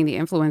also bringing the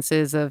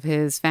influences of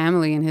his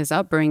family and his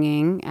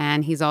upbringing,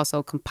 and he's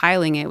also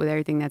compiling it with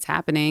everything that's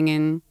happening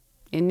in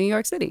New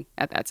York City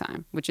at that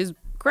time, which is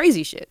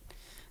crazy shit.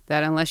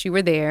 That unless you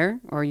were there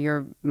or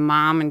your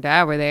mom and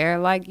dad were there,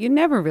 like you're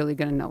never really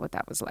gonna know what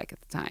that was like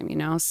at the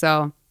time,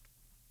 So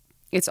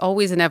it's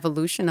always an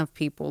evolution of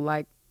people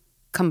like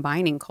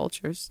combining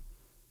cultures.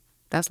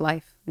 That's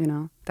life,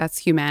 that's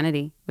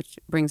humanity, which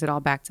brings it all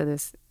back to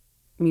this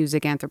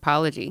music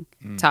anthropology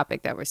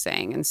topic that we're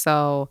saying. And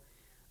so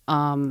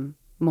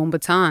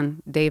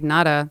Moombahton, Dave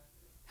Nada,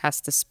 has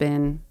to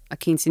spin a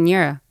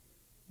quinceañera,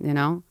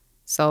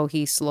 So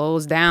he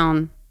slows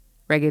down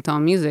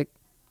reggaeton music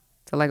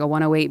to like a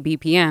 108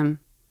 BPM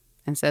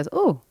and says,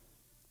 "Oh,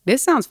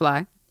 this sounds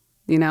fly,"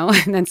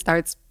 and then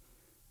starts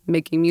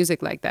making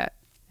music like that.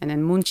 And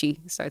then Munchi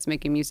starts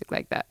making music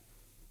like that.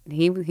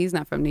 He's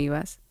not from the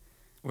U.S.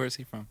 Where is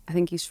he from? I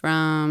think he's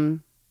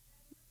from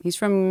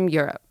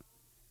Europe.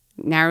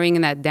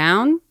 Narrowing that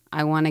down,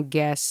 I want to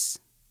guess.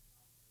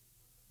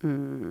 I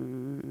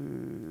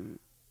don't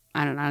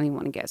even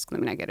want to guess. Let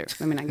me not get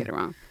it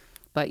wrong.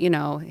 But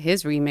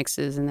his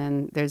remixes, and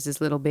then there's this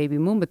little baby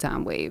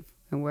Moombahton wave,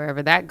 and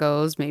wherever that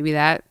goes, maybe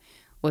that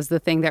was the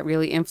thing that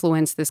really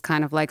influenced this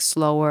kind of like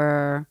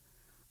slower,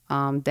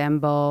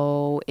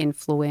 dembo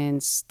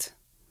influenced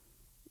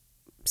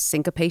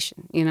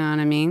syncopation. You know what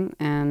I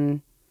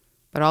mean?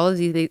 But all of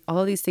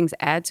these things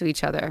add to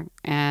each other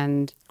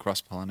and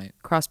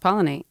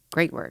cross-pollinate.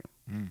 Great word.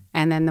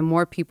 And then the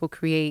more people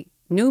create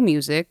new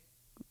music,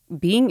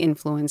 being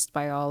influenced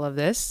by all of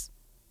this,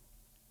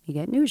 you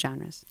get new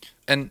genres.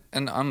 And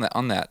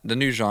on that, the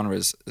new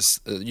genres is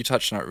you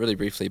touched on it really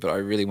briefly, but I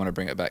really want to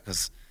bring it back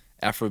because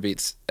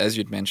Afrobeats, as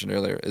you'd mentioned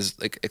earlier, is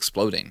like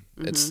exploding.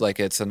 It's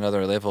like it's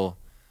another level.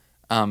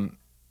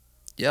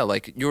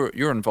 Like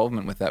your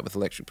involvement with that, with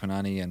Electric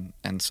Punani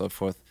and so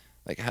forth.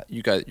 Like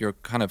you're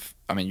kind of,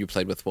 you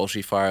played with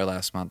Walshy Fire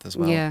last month as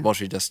well. Yeah.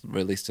 Walshy just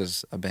released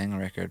a banger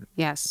record.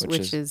 Yes,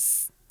 which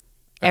is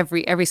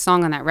every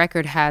song on that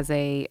record has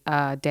a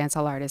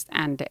dancehall artist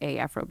and a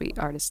Afrobeat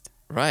artist.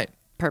 Right.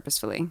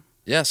 Purposefully.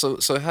 Yeah.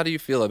 So how do you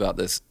feel about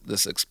this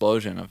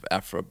explosion of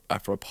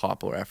Afro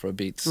pop or Afro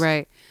beats?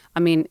 Right.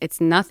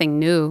 It's nothing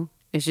new.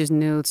 It's just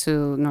new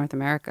to North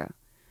America.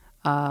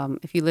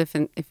 If you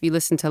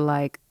listen to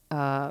like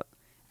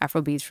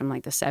Afrobeats from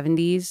like the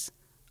 70s.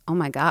 Oh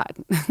my God,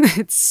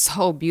 it's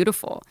so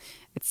beautiful.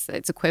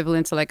 It's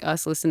equivalent to like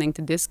us listening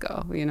to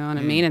disco, you know what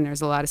I mean? And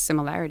there's a lot of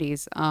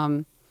similarities.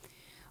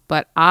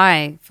 But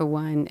I, for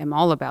one, am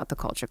all about the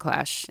culture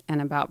clash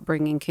and about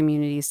bringing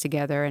communities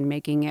together and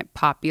making it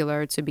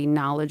popular to be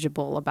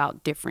knowledgeable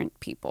about different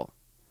people.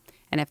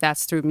 And if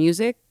that's through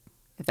music,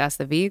 if that's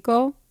the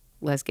vehicle,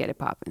 let's get it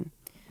popping.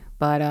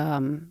 But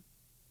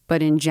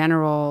in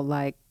general,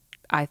 like,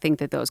 I think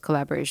that those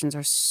collaborations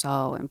are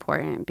so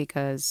important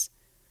because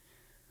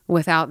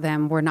without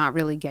them, we're not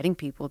really getting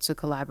people to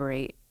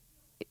collaborate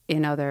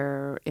in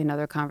other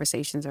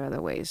conversations or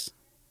other ways,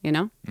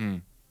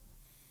 And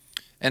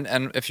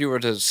if you were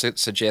to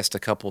suggest a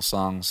couple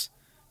songs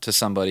to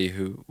somebody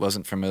who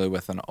wasn't familiar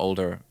with an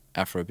older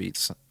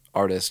Afrobeats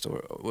artist,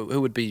 or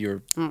who would be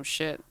your? Oh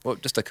shit. Well,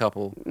 just a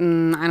couple.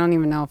 I don't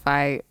even know if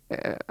I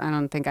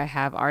don't think I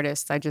have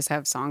artists. I just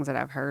have songs that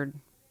I've heard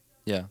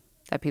Yeah.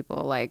 that people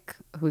like,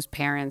 whose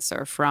parents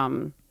are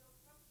from,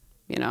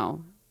 you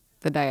know,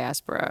 the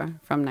diaspora,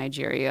 from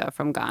Nigeria,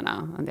 from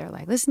Ghana, and they're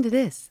like, listen to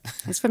this.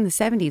 It's from the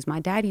 70s. My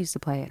dad used to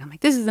play it. I'm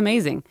like, this is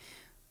amazing.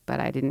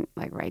 But I didn't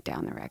like write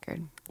down the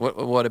record.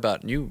 What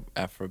about new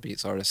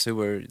Afrobeats artists? Who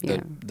were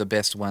Yeah. the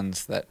best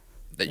ones that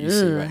you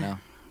see right now?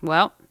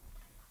 Well,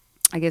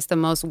 I guess the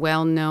most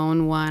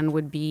well-known one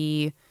would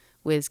be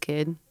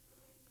Wizkid.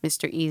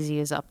 Mr. Easy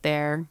is up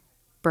there.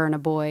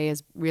 Burna Boy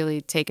is really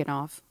taken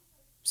off,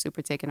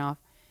 super taken off.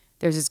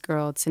 There's this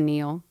girl,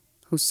 Tennille,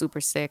 who's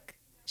super sick.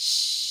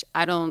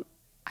 I don't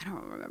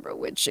remember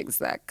which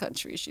exact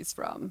country she's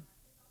from.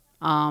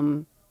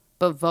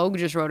 But Vogue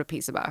just wrote a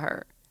piece about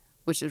her,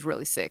 which is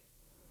really sick.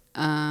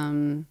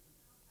 Santi,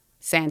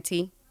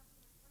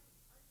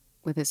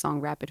 with his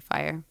song Rapid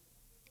Fire.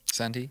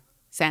 Santi?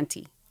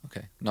 Santi.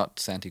 Okay, not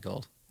Santi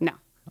Gold. No,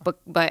 but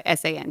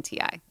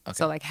Santi. Okay.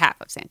 So like half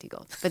of Santi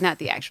Gold, but not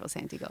the actual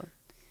Santi Gold.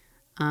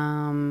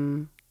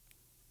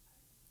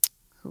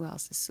 Who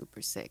else is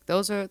super sick?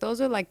 Those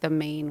are like the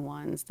main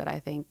ones that I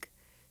think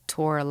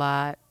tour a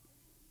lot.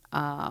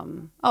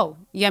 Yemi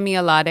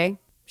Alade,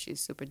 she's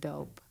super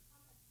dope.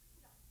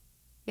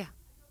 Yeah,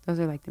 those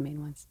are like the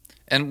main ones.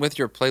 And with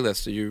your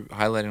playlist, are you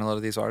highlighting a lot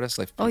of these artists?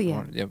 Like, Oh,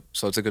 yeah.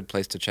 So it's a good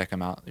place to check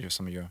them out.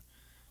 Some of your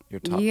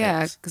top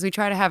Yeah, picks. because we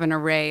try to have an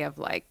array of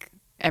like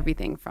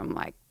everything from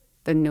like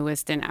the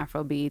newest in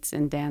Afrobeats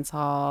and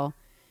dancehall,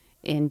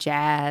 in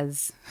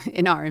jazz,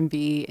 in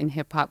R&B, in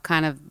hip hop,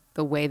 kind of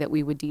the way that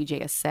we would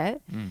DJ a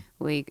set.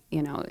 We,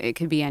 it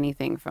could be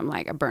anything from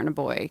like a Burna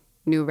Boy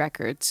new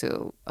record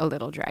to a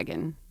Little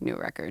Dragon new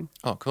record.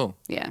 Oh, cool.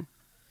 Yeah.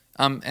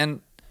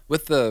 And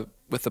with the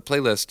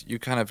playlist,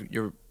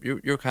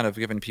 you're kind of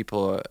giving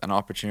people an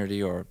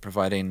opportunity, or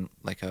providing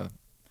like a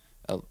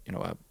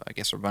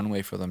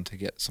runway for them to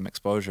get some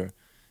exposure.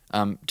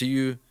 Do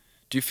you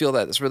feel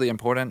that it's really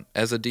important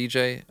as a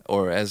DJ,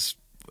 or as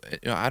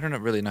I don't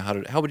really know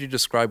how would you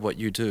describe what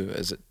you do?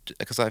 Is it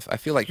because I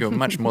feel like you're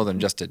much more than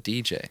just a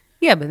DJ.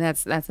 Yeah, but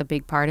that's a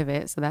big part of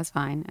it, so that's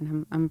fine,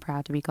 and I'm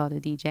proud to be called a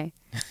DJ.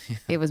 Yeah.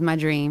 It was my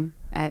dream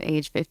at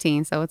age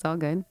 15, so it's all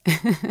good.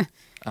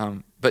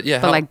 But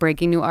yeah, like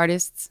breaking new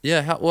artists.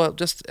 Yeah,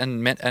 just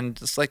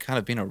like kind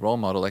of being a role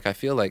model. Like I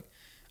feel like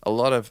a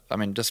lot of,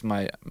 just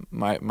my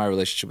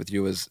relationship with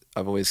you is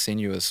I've always seen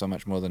you as so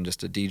much more than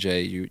just a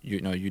DJ.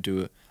 You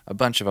do a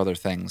bunch of other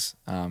things,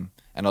 and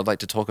I'd like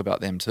to talk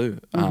about them too.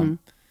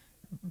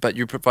 But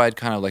you provide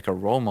kind of like a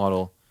role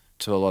model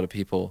to a lot of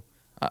people,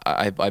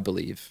 I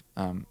believe.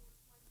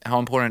 How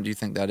important do you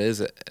think that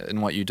is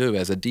in what you do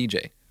as a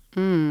DJ?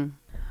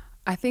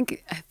 I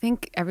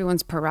think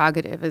everyone's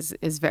prerogative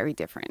is very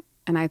different.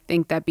 And I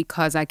think that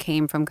because I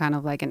came from kind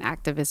of like an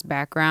activist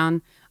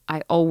background,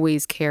 I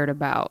always cared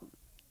about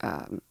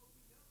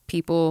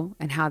people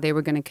and how they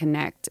were going to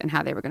connect and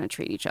how they were going to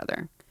treat each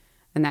other.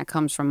 And that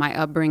comes from my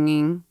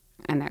upbringing,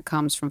 and that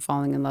comes from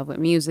falling in love with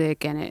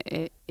music, and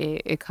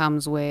it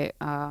comes with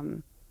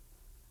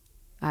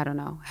I don't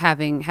know,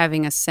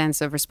 having a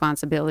sense of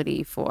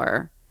responsibility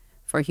for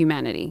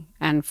humanity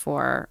and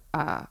for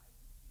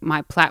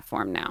my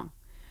platform now.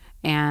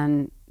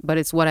 But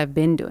it's what I've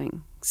been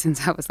doing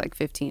since I was like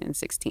 15 and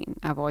 16.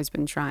 I've always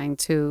been trying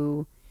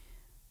to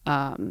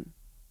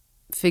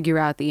figure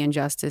out the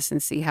injustice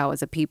and see how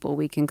as a people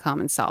we can come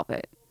and solve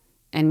it.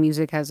 And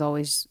music has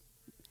always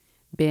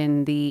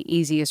been the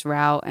easiest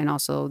route and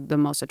also the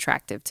most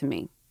attractive to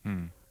me.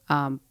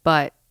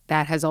 But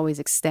that has always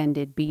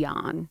extended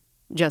beyond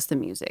just the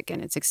music,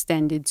 and it's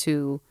extended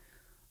to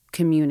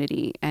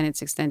community, and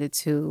it's extended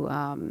to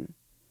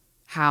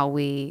how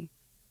we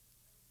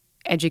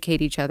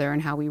educate each other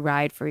and how we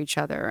ride for each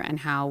other and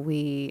how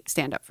we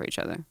stand up for each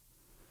other.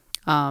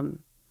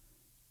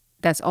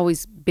 That's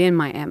always been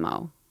my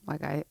MO.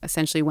 Like I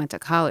essentially went to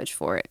college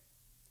for it.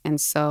 And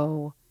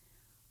so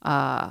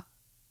I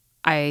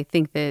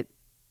think that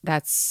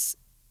that's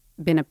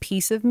been a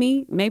piece of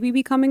me, maybe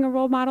becoming a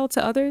role model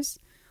to others.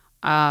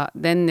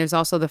 Then there's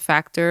also the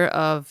factor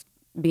of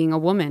being a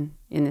woman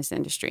in this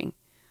industry.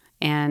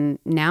 And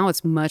now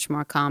it's much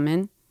more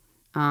common.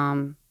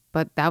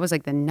 But that was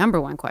like the number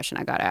one question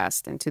I got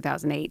asked in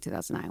 2008,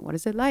 2009. What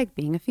is it like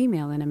being a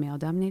female in a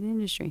male-dominated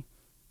industry?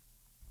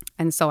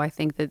 And so I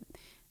think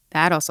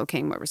that also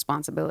came with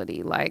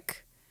responsibility,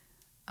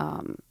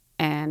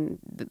 and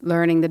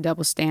learning the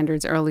double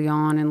standards early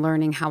on and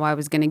learning how I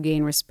was going to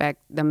gain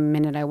respect the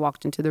minute I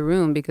walked into the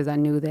room, because I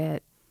knew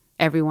that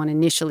everyone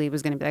initially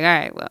was going to be like, all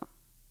right, well,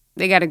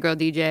 they got a girl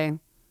DJ.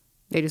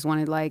 They just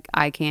wanted like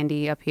eye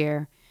candy up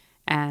here.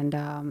 And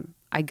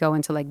I go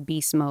into like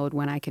beast mode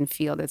when I can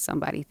feel that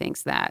somebody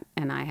thinks that,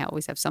 and I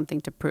always have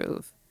something to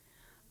prove.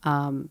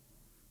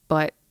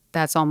 But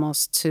that's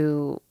almost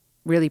to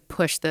really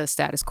push the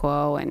status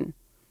quo, and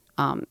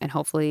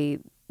hopefully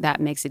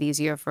that makes it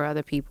easier for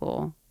other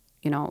people,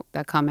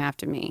 that come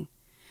after me.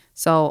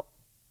 So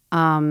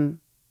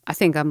I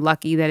think I'm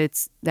lucky that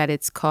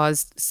it's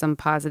caused some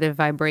positive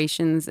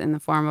vibrations in the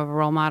form of a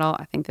role model.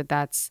 I think that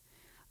that's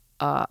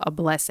a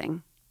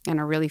blessing and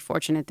a really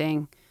fortunate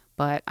thing.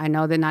 But I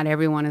know that not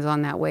everyone is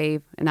on that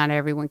wave and not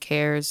everyone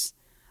cares.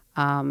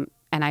 And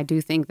I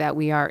do think that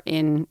we are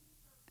in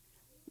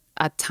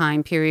a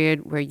time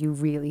period where you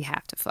really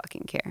have to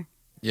fucking care,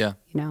 Yeah.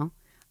 you know?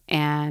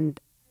 And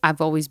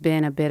I've always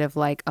been a bit of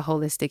like a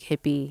holistic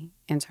hippie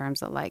in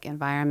terms of like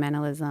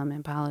environmentalism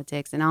and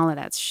politics and all of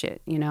that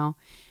shit, you know?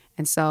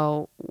 And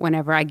so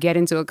whenever I get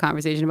into a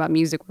conversation about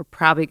music, we're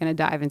probably going to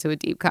dive into a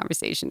deep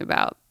conversation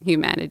about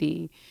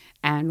humanity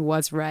and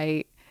what's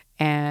right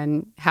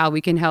and how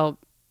we can help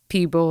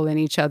people and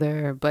each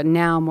other. But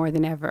now more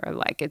than ever,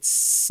 like it's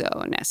so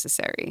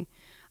necessary.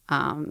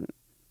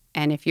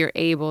 And if you're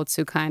able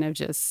to kind of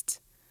just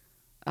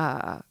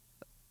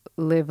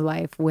live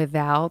life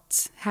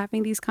without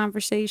having these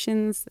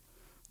conversations,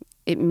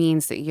 it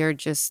means that you're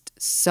just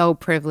so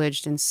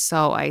privileged and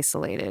so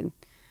isolated.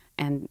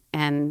 And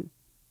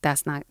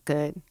that's not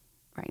good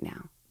right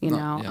now, you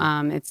No, know?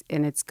 yeah.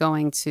 It's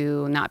going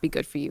to not be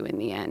good for you in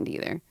the end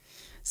either.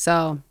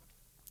 So,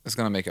 It's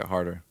going to make it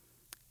harder.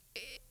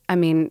 I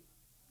mean,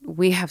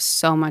 we have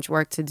so much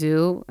work to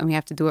do and we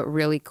have to do it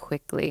really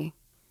quickly.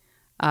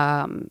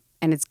 And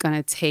it's going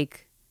to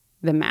take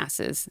the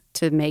masses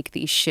to make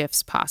these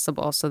shifts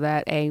possible so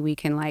that we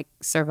can like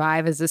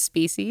survive as a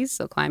species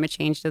so climate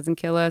change doesn't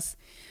kill us,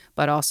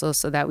 but also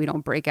so that we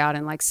don't break out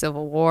in like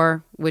civil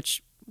war,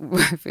 which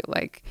I feel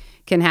like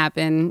can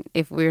happen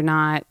if we're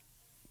not,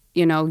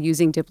 you know,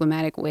 using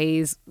diplomatic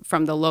ways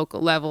from the local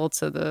level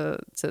to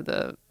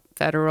the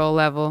federal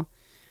level.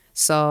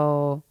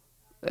 So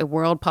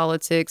world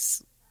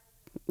politics,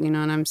 you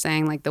know what I'm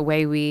saying? Like the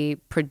way we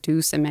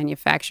produce and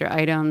manufacture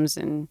items,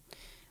 and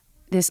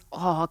this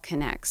all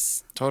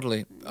connects.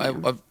 Totally. Yeah.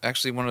 I've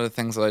actually, one of the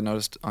things that I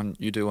noticed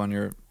you do on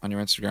your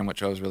Instagram,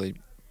 which I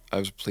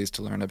was pleased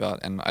to learn about,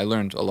 and I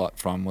learned a lot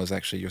from, was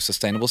actually your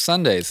sustainable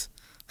Sundays.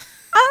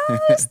 Oh,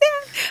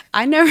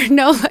 I never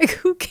know, like,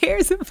 who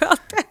cares about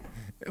that?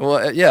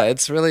 Well, yeah,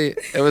 it was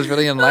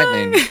really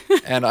enlightening,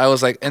 and I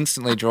was like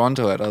instantly drawn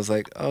to it. I was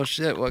like, oh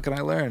shit, what can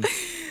I learn?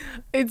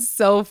 It's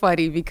so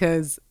funny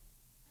because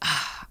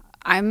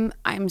I'm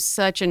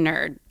such a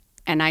nerd,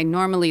 and I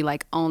normally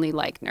like only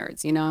like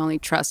nerds, you know, I only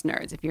trust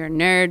nerds. If you're a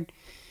nerd,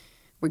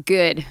 we're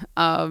good.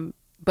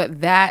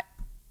 But that,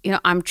 you know,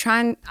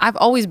 I've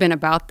always been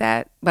about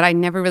that, but I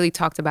never really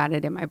talked about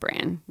it in my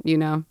brand, you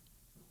know?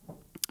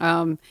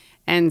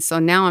 And so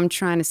now I'm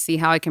trying to see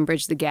how I can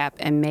bridge the gap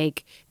and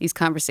make these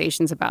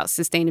conversations about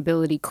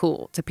sustainability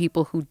cool to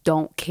people who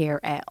don't care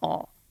at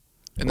all.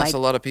 And that's Like- a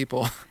lot of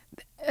people.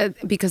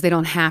 Because they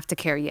don't have to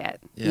care yet,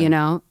 Yeah. you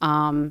know?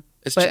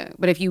 It's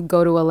But if you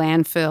go to a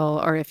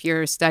landfill or if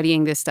you're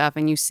studying this stuff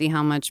and you see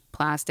how much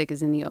plastic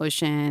is in the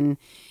ocean,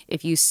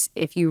 if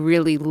you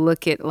really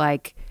look at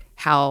like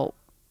how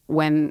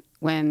when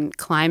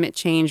climate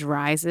change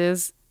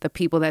rises, the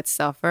people that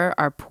suffer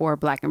are poor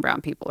Black and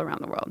brown people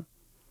around the world.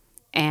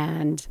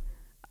 And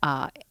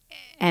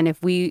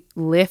if we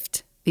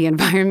lift the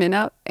environment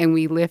up and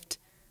we lift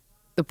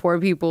the poor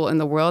people in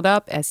the world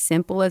up, as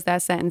simple as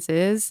that sentence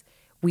is,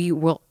 we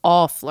will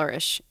all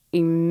flourish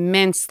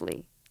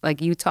immensely.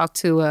 Like you talk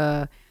to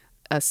a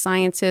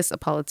scientist, a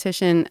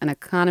politician, an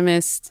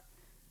economist,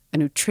 a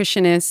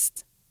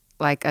nutritionist,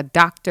 like a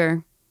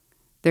doctor,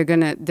 you're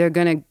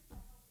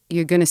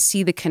gonna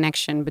see the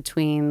connection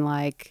between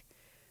like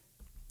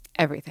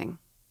everything,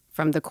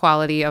 from the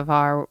quality of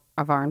our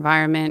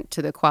environment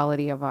to the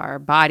quality of our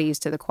bodies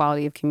to the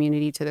quality of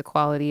community to the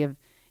quality of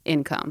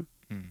income.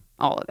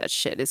 All of that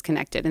shit is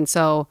connected. And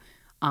so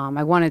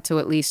I wanted to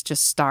at least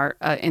just start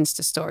an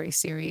Insta story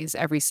series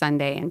every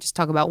Sunday and just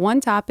talk about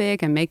one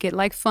topic and make it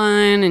like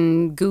fun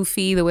and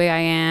goofy the way I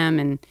am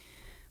and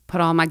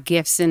put all my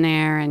gifts in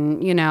there.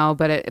 And, you know,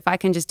 but if I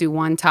can just do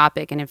one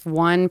topic and if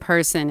one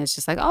person is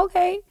just like,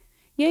 okay,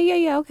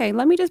 yeah, okay,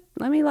 let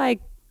me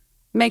like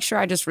make sure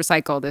I just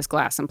recycle this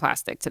glass and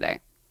plastic today.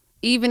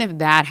 Even if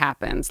that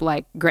happens,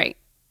 like, great.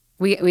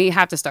 We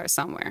have to start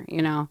somewhere,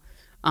 you know?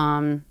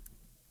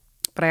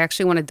 But I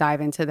actually want to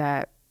dive into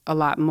that a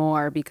lot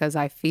more because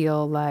I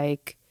feel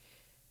like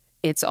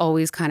it's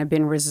always kind of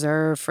been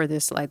reserved for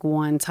this like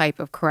one type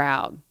of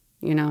crowd.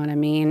 You know what I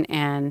mean?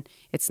 And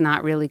it's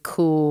not really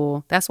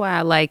cool. That's why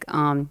I like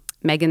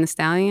Megan Thee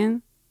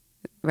Stallion,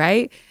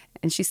 right?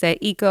 And she said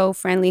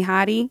eco-friendly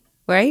hottie,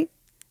 right?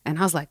 And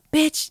I was like,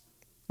 bitch,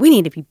 we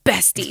need to be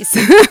besties.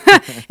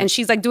 And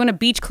she's like doing a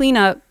beach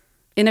cleanup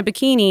in a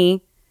bikini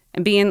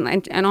and being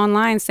and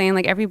online saying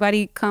like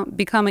everybody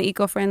become an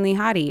eco-friendly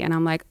hottie. And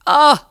I'm like,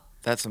 oh,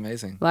 That's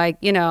amazing. like,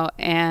 you know,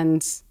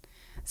 and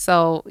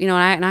so, you know,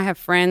 and I have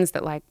friends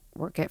that like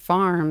work at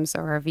farms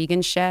or are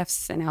vegan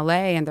chefs in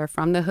LA and they're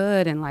from the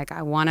hood. And like,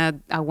 I want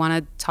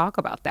to talk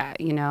about that,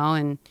 you know,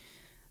 and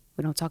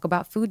we don't talk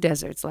about food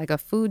deserts. Like a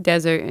food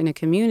desert in a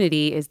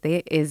community is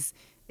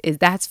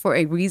that's for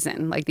a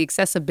reason. Like the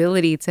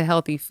accessibility to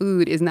healthy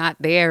food is not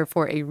there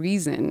for a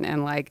reason.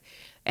 And like,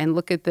 and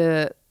look at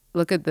the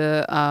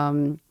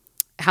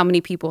how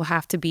many people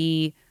have to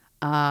be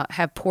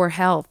have poor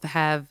health,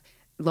 have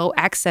low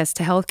access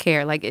to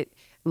healthcare,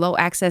 low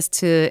access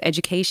to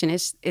education.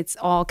 It's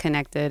all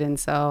connected, and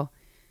so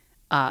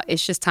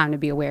it's just time to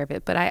be aware of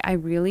it. But I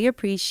really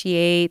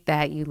appreciate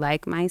that you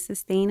like my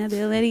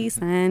sustainability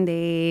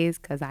Sundays,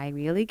 because I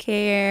really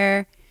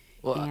care,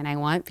 Well, and I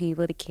want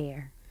people to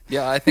care.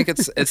 yeah, I think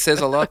it says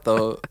a lot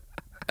though,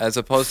 as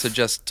opposed to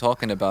just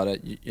talking about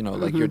it. You know,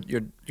 like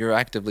you're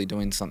actively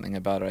doing something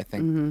about it. I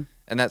think,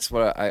 and that's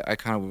what I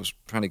kind of was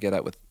trying to get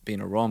at with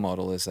being a role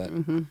model, is that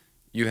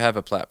you have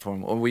a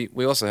platform, or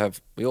we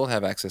all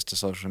have access to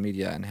social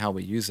media and how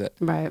we use it.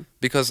 Right.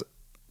 Because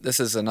this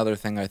is another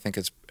thing I think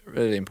is a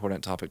really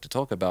important topic to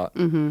talk about.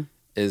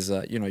 Is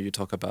you know, you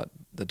talk about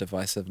the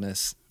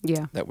divisiveness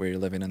Yeah. that we're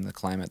living in, the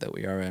climate that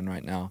we are in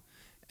right now,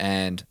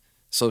 and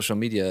social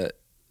media,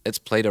 it's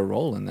played a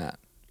role in that.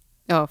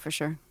 Oh, for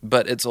sure.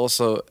 But it's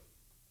also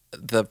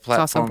the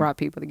platform. It's also brought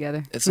people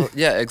together.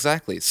 Yeah,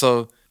 exactly.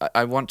 So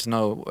I want to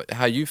know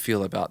how you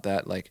feel about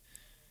that. Like,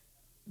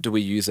 do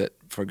we use it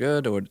for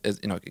good, or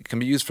you know, it can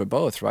be used for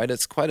both, right?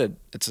 It's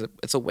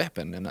a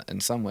weapon in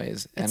some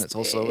ways, and it's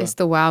also it's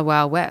the wild,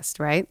 wild west,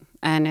 right?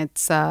 And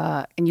it's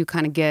and you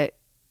kind of get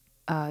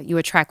you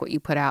attract what you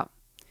put out.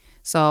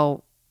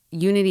 So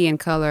Unity in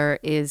Color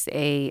is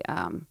a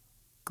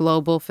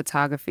global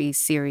photography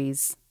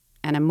series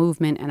and a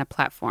movement and a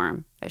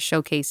platform that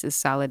showcases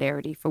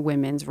solidarity for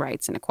women's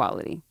rights and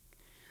equality.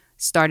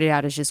 Started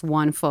out as just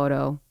one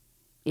photo.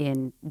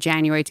 In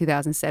January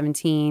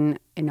 2017,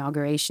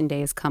 Inauguration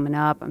Day is coming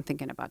up. I'm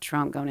thinking about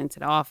Trump going into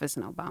the office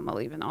and Obama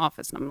leaving the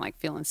office, and I'm like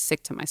feeling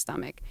sick to my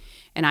stomach.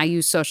 And I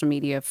use social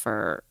media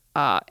for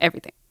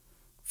everything,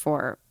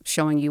 for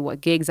showing you what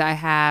gigs I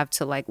have,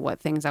 to like what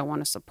things I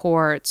want to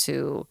support,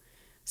 to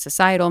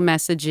societal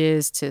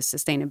messages, to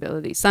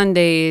sustainability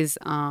Sundays,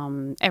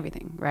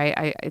 everything,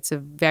 right? It's a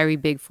very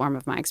big form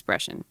of my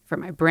expression for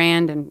my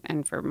brand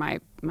and for my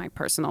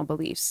personal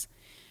beliefs.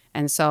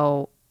 And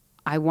so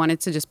I wanted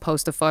to just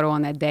post a photo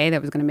on that day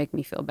that was going to make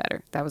me feel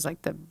better. That was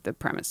like the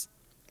premise.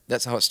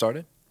 that's how it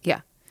started.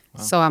 Yeah.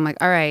 Wow. So I'm like,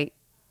 all right,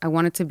 I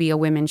want it to be a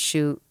women's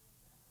shoot,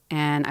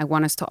 and I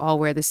want us to all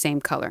wear the same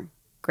color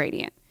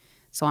gradient.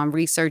 So I'm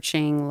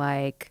researching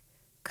like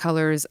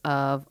colors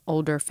of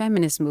older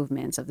feminist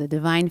movements, of the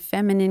divine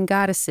feminine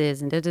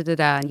goddesses, and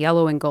and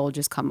yellow and gold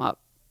just come up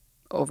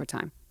over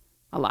time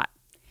a lot.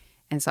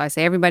 And so I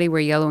say, everybody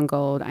wear yellow and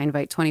gold. I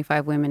invite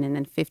 25 women, and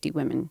then 50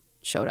 women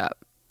showed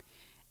up.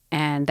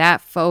 And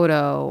that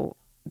photo,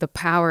 the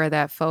power of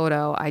that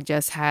photo, I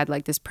just had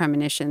like this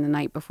premonition the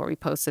night before we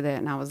posted it.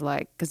 And I was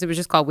like, because it was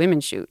just called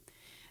Women's Shoot.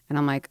 And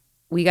I'm like,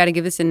 we got to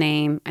give this a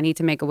name. I need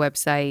to make a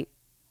website.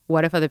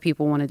 What if other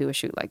people want to do a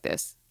shoot like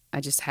this? I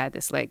just had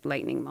this like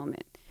lightning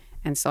moment.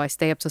 And so I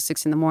stay up till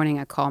 6 a.m.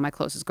 I call my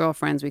closest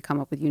girlfriends. We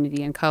come up with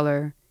Unity in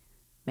Color,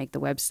 make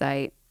the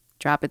website,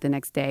 drop it the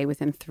next day.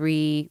 Within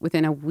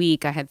a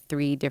week, I had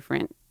 3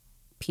 different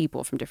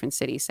people from different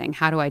cities saying,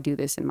 how do I do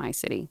this in my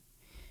city?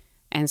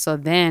 And so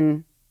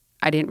then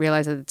I didn't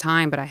realize at the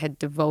time, but I had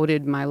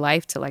devoted my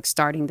life to like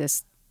starting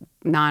this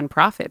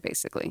nonprofit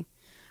basically.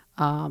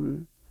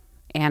 And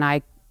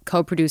I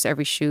co-produce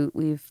every shoot.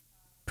 We've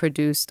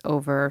produced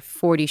over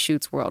 40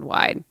 shoots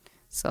worldwide.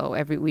 So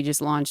we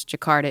just launched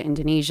Jakarta,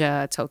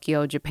 Indonesia,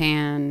 Tokyo,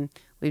 Japan.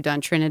 We've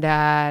done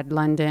Trinidad,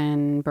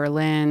 London,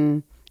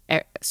 Berlin,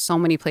 so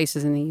many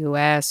places in the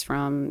U.S.,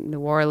 from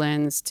New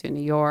Orleans to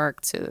New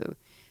York to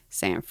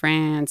San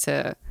Fran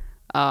to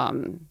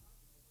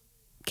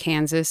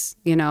Kansas,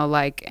 you know,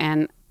 like,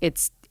 and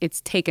it's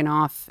taken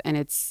off, and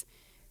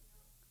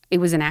it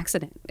was an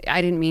accident.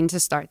 I didn't mean to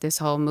start this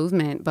whole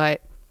movement,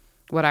 but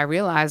what I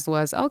realized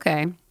was,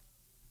 okay,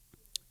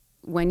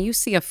 when you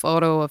see a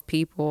photo of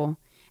people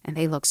and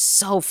they look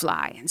so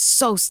fly and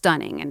so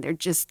stunning, and they're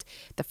just,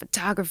 the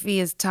photography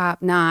is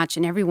top notch,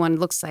 and everyone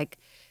looks like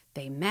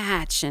they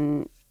match,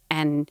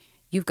 and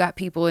you've got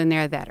people in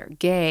there that are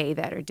gay,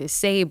 that are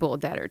disabled,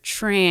 that are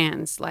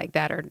trans, like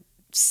that are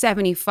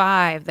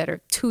 75, that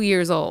are 2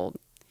 years old,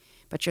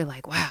 but you're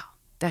like, wow,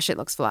 that shit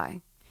looks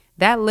fly.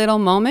 That little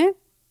moment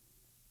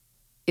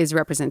is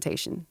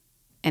representation,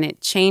 and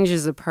it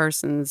changes a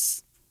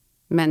person's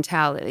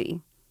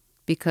mentality,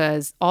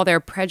 because all their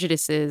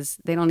prejudices,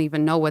 they don't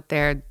even know what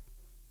they're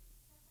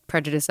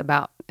prejudiced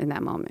about in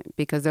that moment,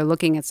 because they're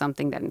looking at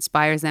something that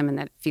inspires them and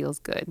that feels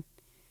good.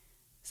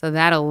 So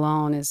that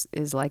alone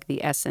is like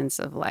the essence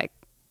of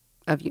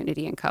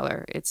Unity in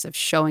Color. It's of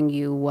showing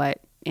you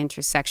what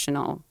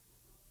intersectional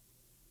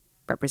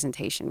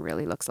representation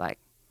really looks like.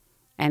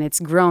 And it's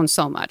grown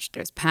so much.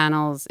 There's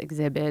panels,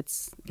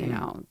 exhibits, you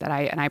know, that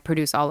I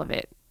produce all of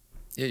it.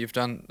 Yeah, you've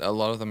done a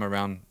lot of them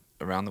around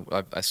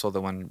I saw the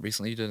one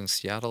recently you did in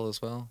Seattle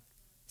as well.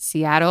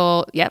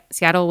 Seattle, yep.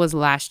 Seattle was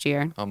last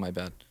year. Oh, my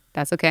bad.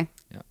 That's okay.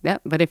 Yeah.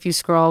 Yep. But if you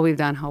scroll, we've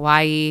done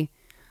Hawaii.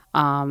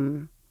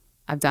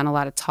 I've done a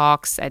lot of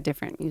talks at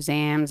different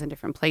museums and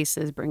different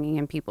places, bringing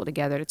in people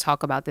together to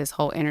talk about this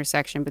whole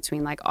intersection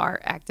between like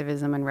art,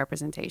 activism, and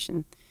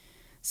representation.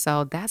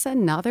 So that's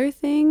another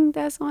thing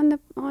that's on the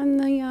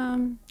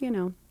you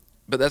know.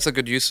 But that's a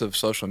good use of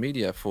social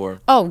media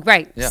for. Oh,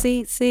 right. Yeah.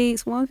 See, so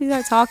once we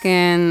start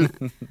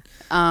talking,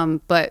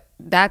 but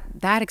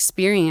that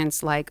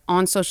experience, like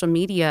on social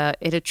media,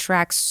 it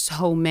attracts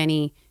so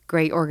many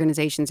great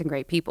organizations and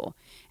great people.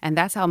 And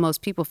that's how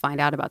most people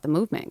find out about the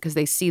movement, because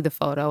they see the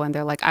photo and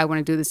they're like, I want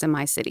to do this in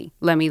my city.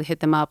 Let me hit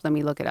them up. Let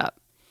me look it up.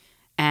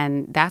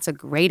 And that's a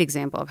great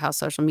example of how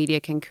social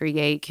media can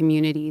create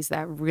communities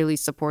that really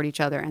support each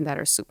other and that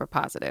are super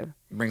positive.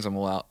 Brings them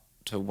all out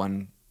to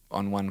one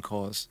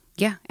cause.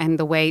 Yeah, and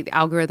the way the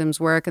algorithms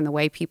work and the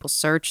way people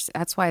search,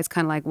 that's why it's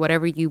kind of like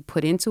whatever you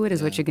put into it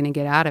is what you're going to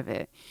get out of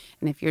it.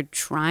 And if you're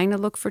trying to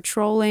look for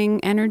trolling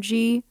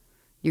energy,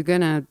 you're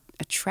going to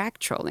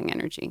attract trolling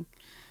energy,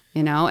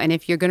 you know? And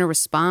if you're going to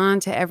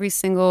respond to every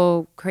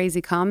single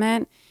crazy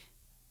comment,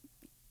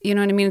 you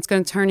know what I mean? It's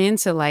going to turn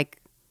into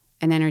like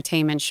an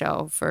entertainment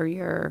show for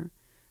your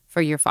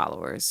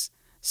followers.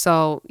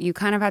 So you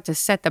kind of have to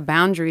set the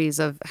boundaries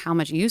of how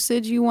much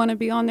usage you want to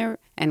be on there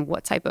and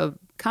what type of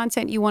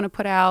content you want to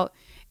put out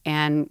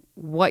and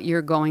what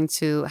you're going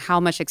to, how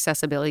much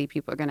accessibility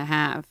people are going to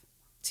have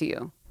to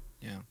you.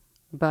 Yeah.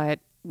 But,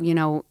 you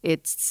know,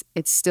 it's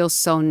still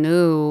so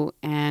new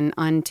and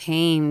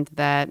untamed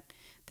that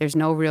there's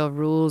no real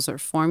rules or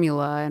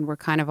formula, and we're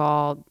kind of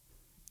all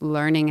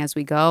learning as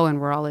we go, and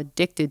we're all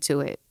addicted to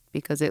it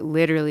because it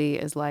literally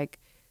is like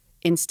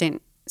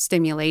instant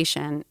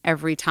stimulation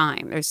every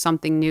time. There's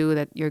something new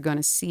that you're going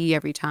to see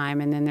every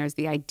time, and then there's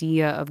the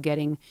idea of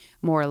getting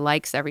more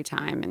likes every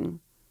time, and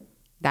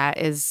that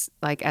is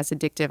like as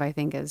addictive, I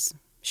think, as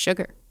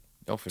sugar.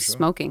 Oh, for sure.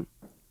 Smoking.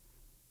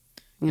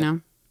 You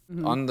know?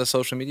 On the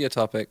social media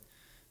topic,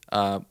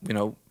 you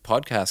know,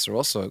 podcasts are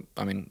also,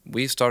 I mean,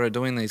 we started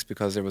doing these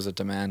because there was a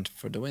demand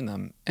for doing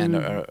them. And,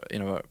 you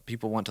know,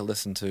 people want to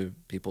listen to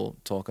people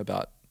talk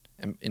about,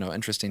 you know,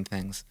 interesting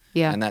things.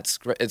 Yeah. And that's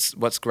great. It's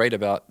what's great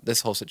about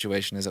this whole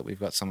situation is that we've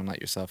got someone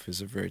like yourself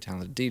who's a very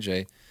talented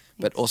DJ,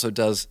 but also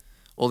does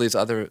all these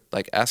other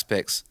like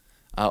aspects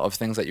of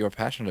things that you're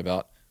passionate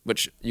about,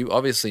 which you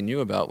obviously knew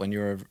about when you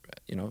were,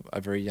 you know,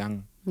 a very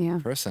young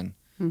person,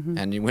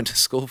 and you went to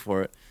school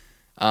for it.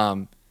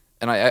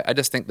 And I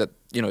just think that,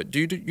 you know,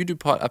 you do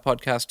a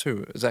podcast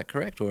too? Is that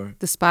correct? Or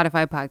The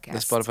Spotify podcast. the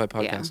Spotify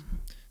podcast. Yeah.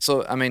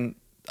 So, I mean,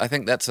 I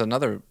think that's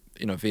another,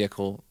 you know,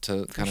 vehicle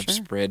to kind of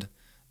spread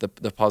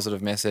the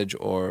positive message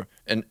or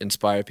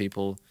inspire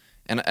people.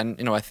 And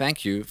you know, I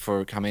thank you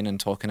for coming and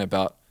talking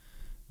about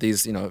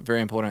these, you know,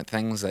 very important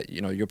things that,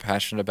 you know, you're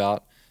passionate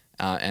about,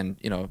 and,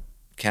 you know,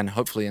 can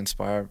hopefully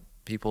inspire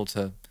people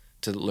to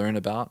learn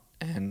about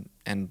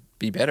and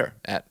be better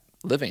at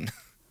living.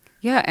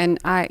 Yeah, and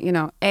you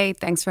know,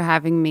 thanks for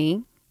having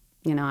me.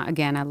 You know,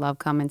 again, I love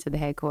coming to the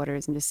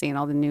headquarters and just seeing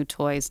all the new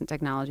toys and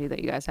technology that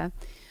you guys have.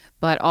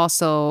 But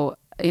also,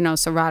 you know,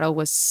 Serato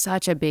was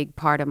such a big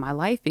part of my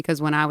life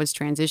because when I was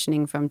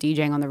transitioning from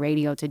DJing on the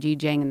radio to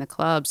DJing in the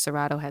club,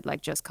 Serato had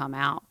like just come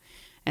out.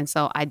 And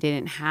so I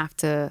didn't have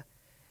to,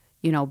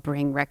 you know,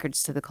 bring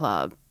records to the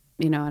club.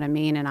 You know what I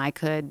mean? And I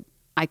could,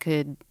 I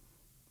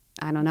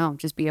don't know,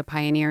 just be a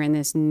pioneer in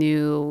this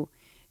new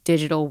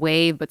digital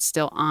wave, but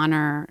still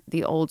honor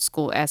the old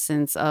school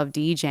essence of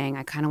DJing.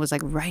 I kind of was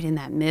like right in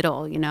that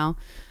middle, you know?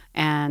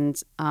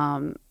 And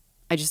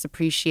I just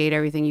appreciate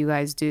everything you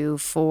guys do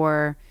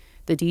for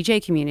the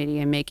DJ community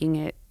and making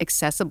it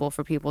accessible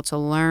for people to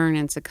learn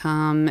and to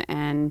come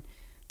and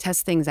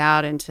test things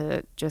out and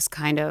to just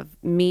kind of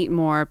meet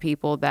more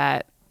people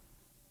that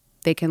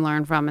they can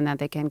learn from and that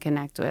they can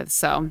connect with.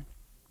 So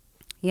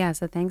yeah,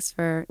 so thanks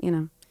for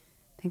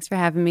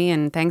having me,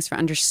 and thanks for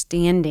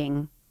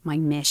understanding my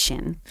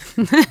mission,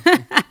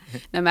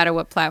 no matter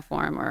what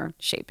platform or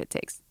shape it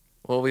takes.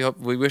 Well,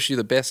 we wish you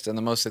the best and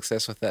the most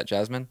success with that,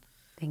 Jasmine.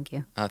 Thank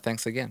you.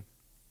 Thanks again.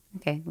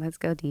 Okay, let's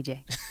go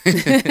DJ.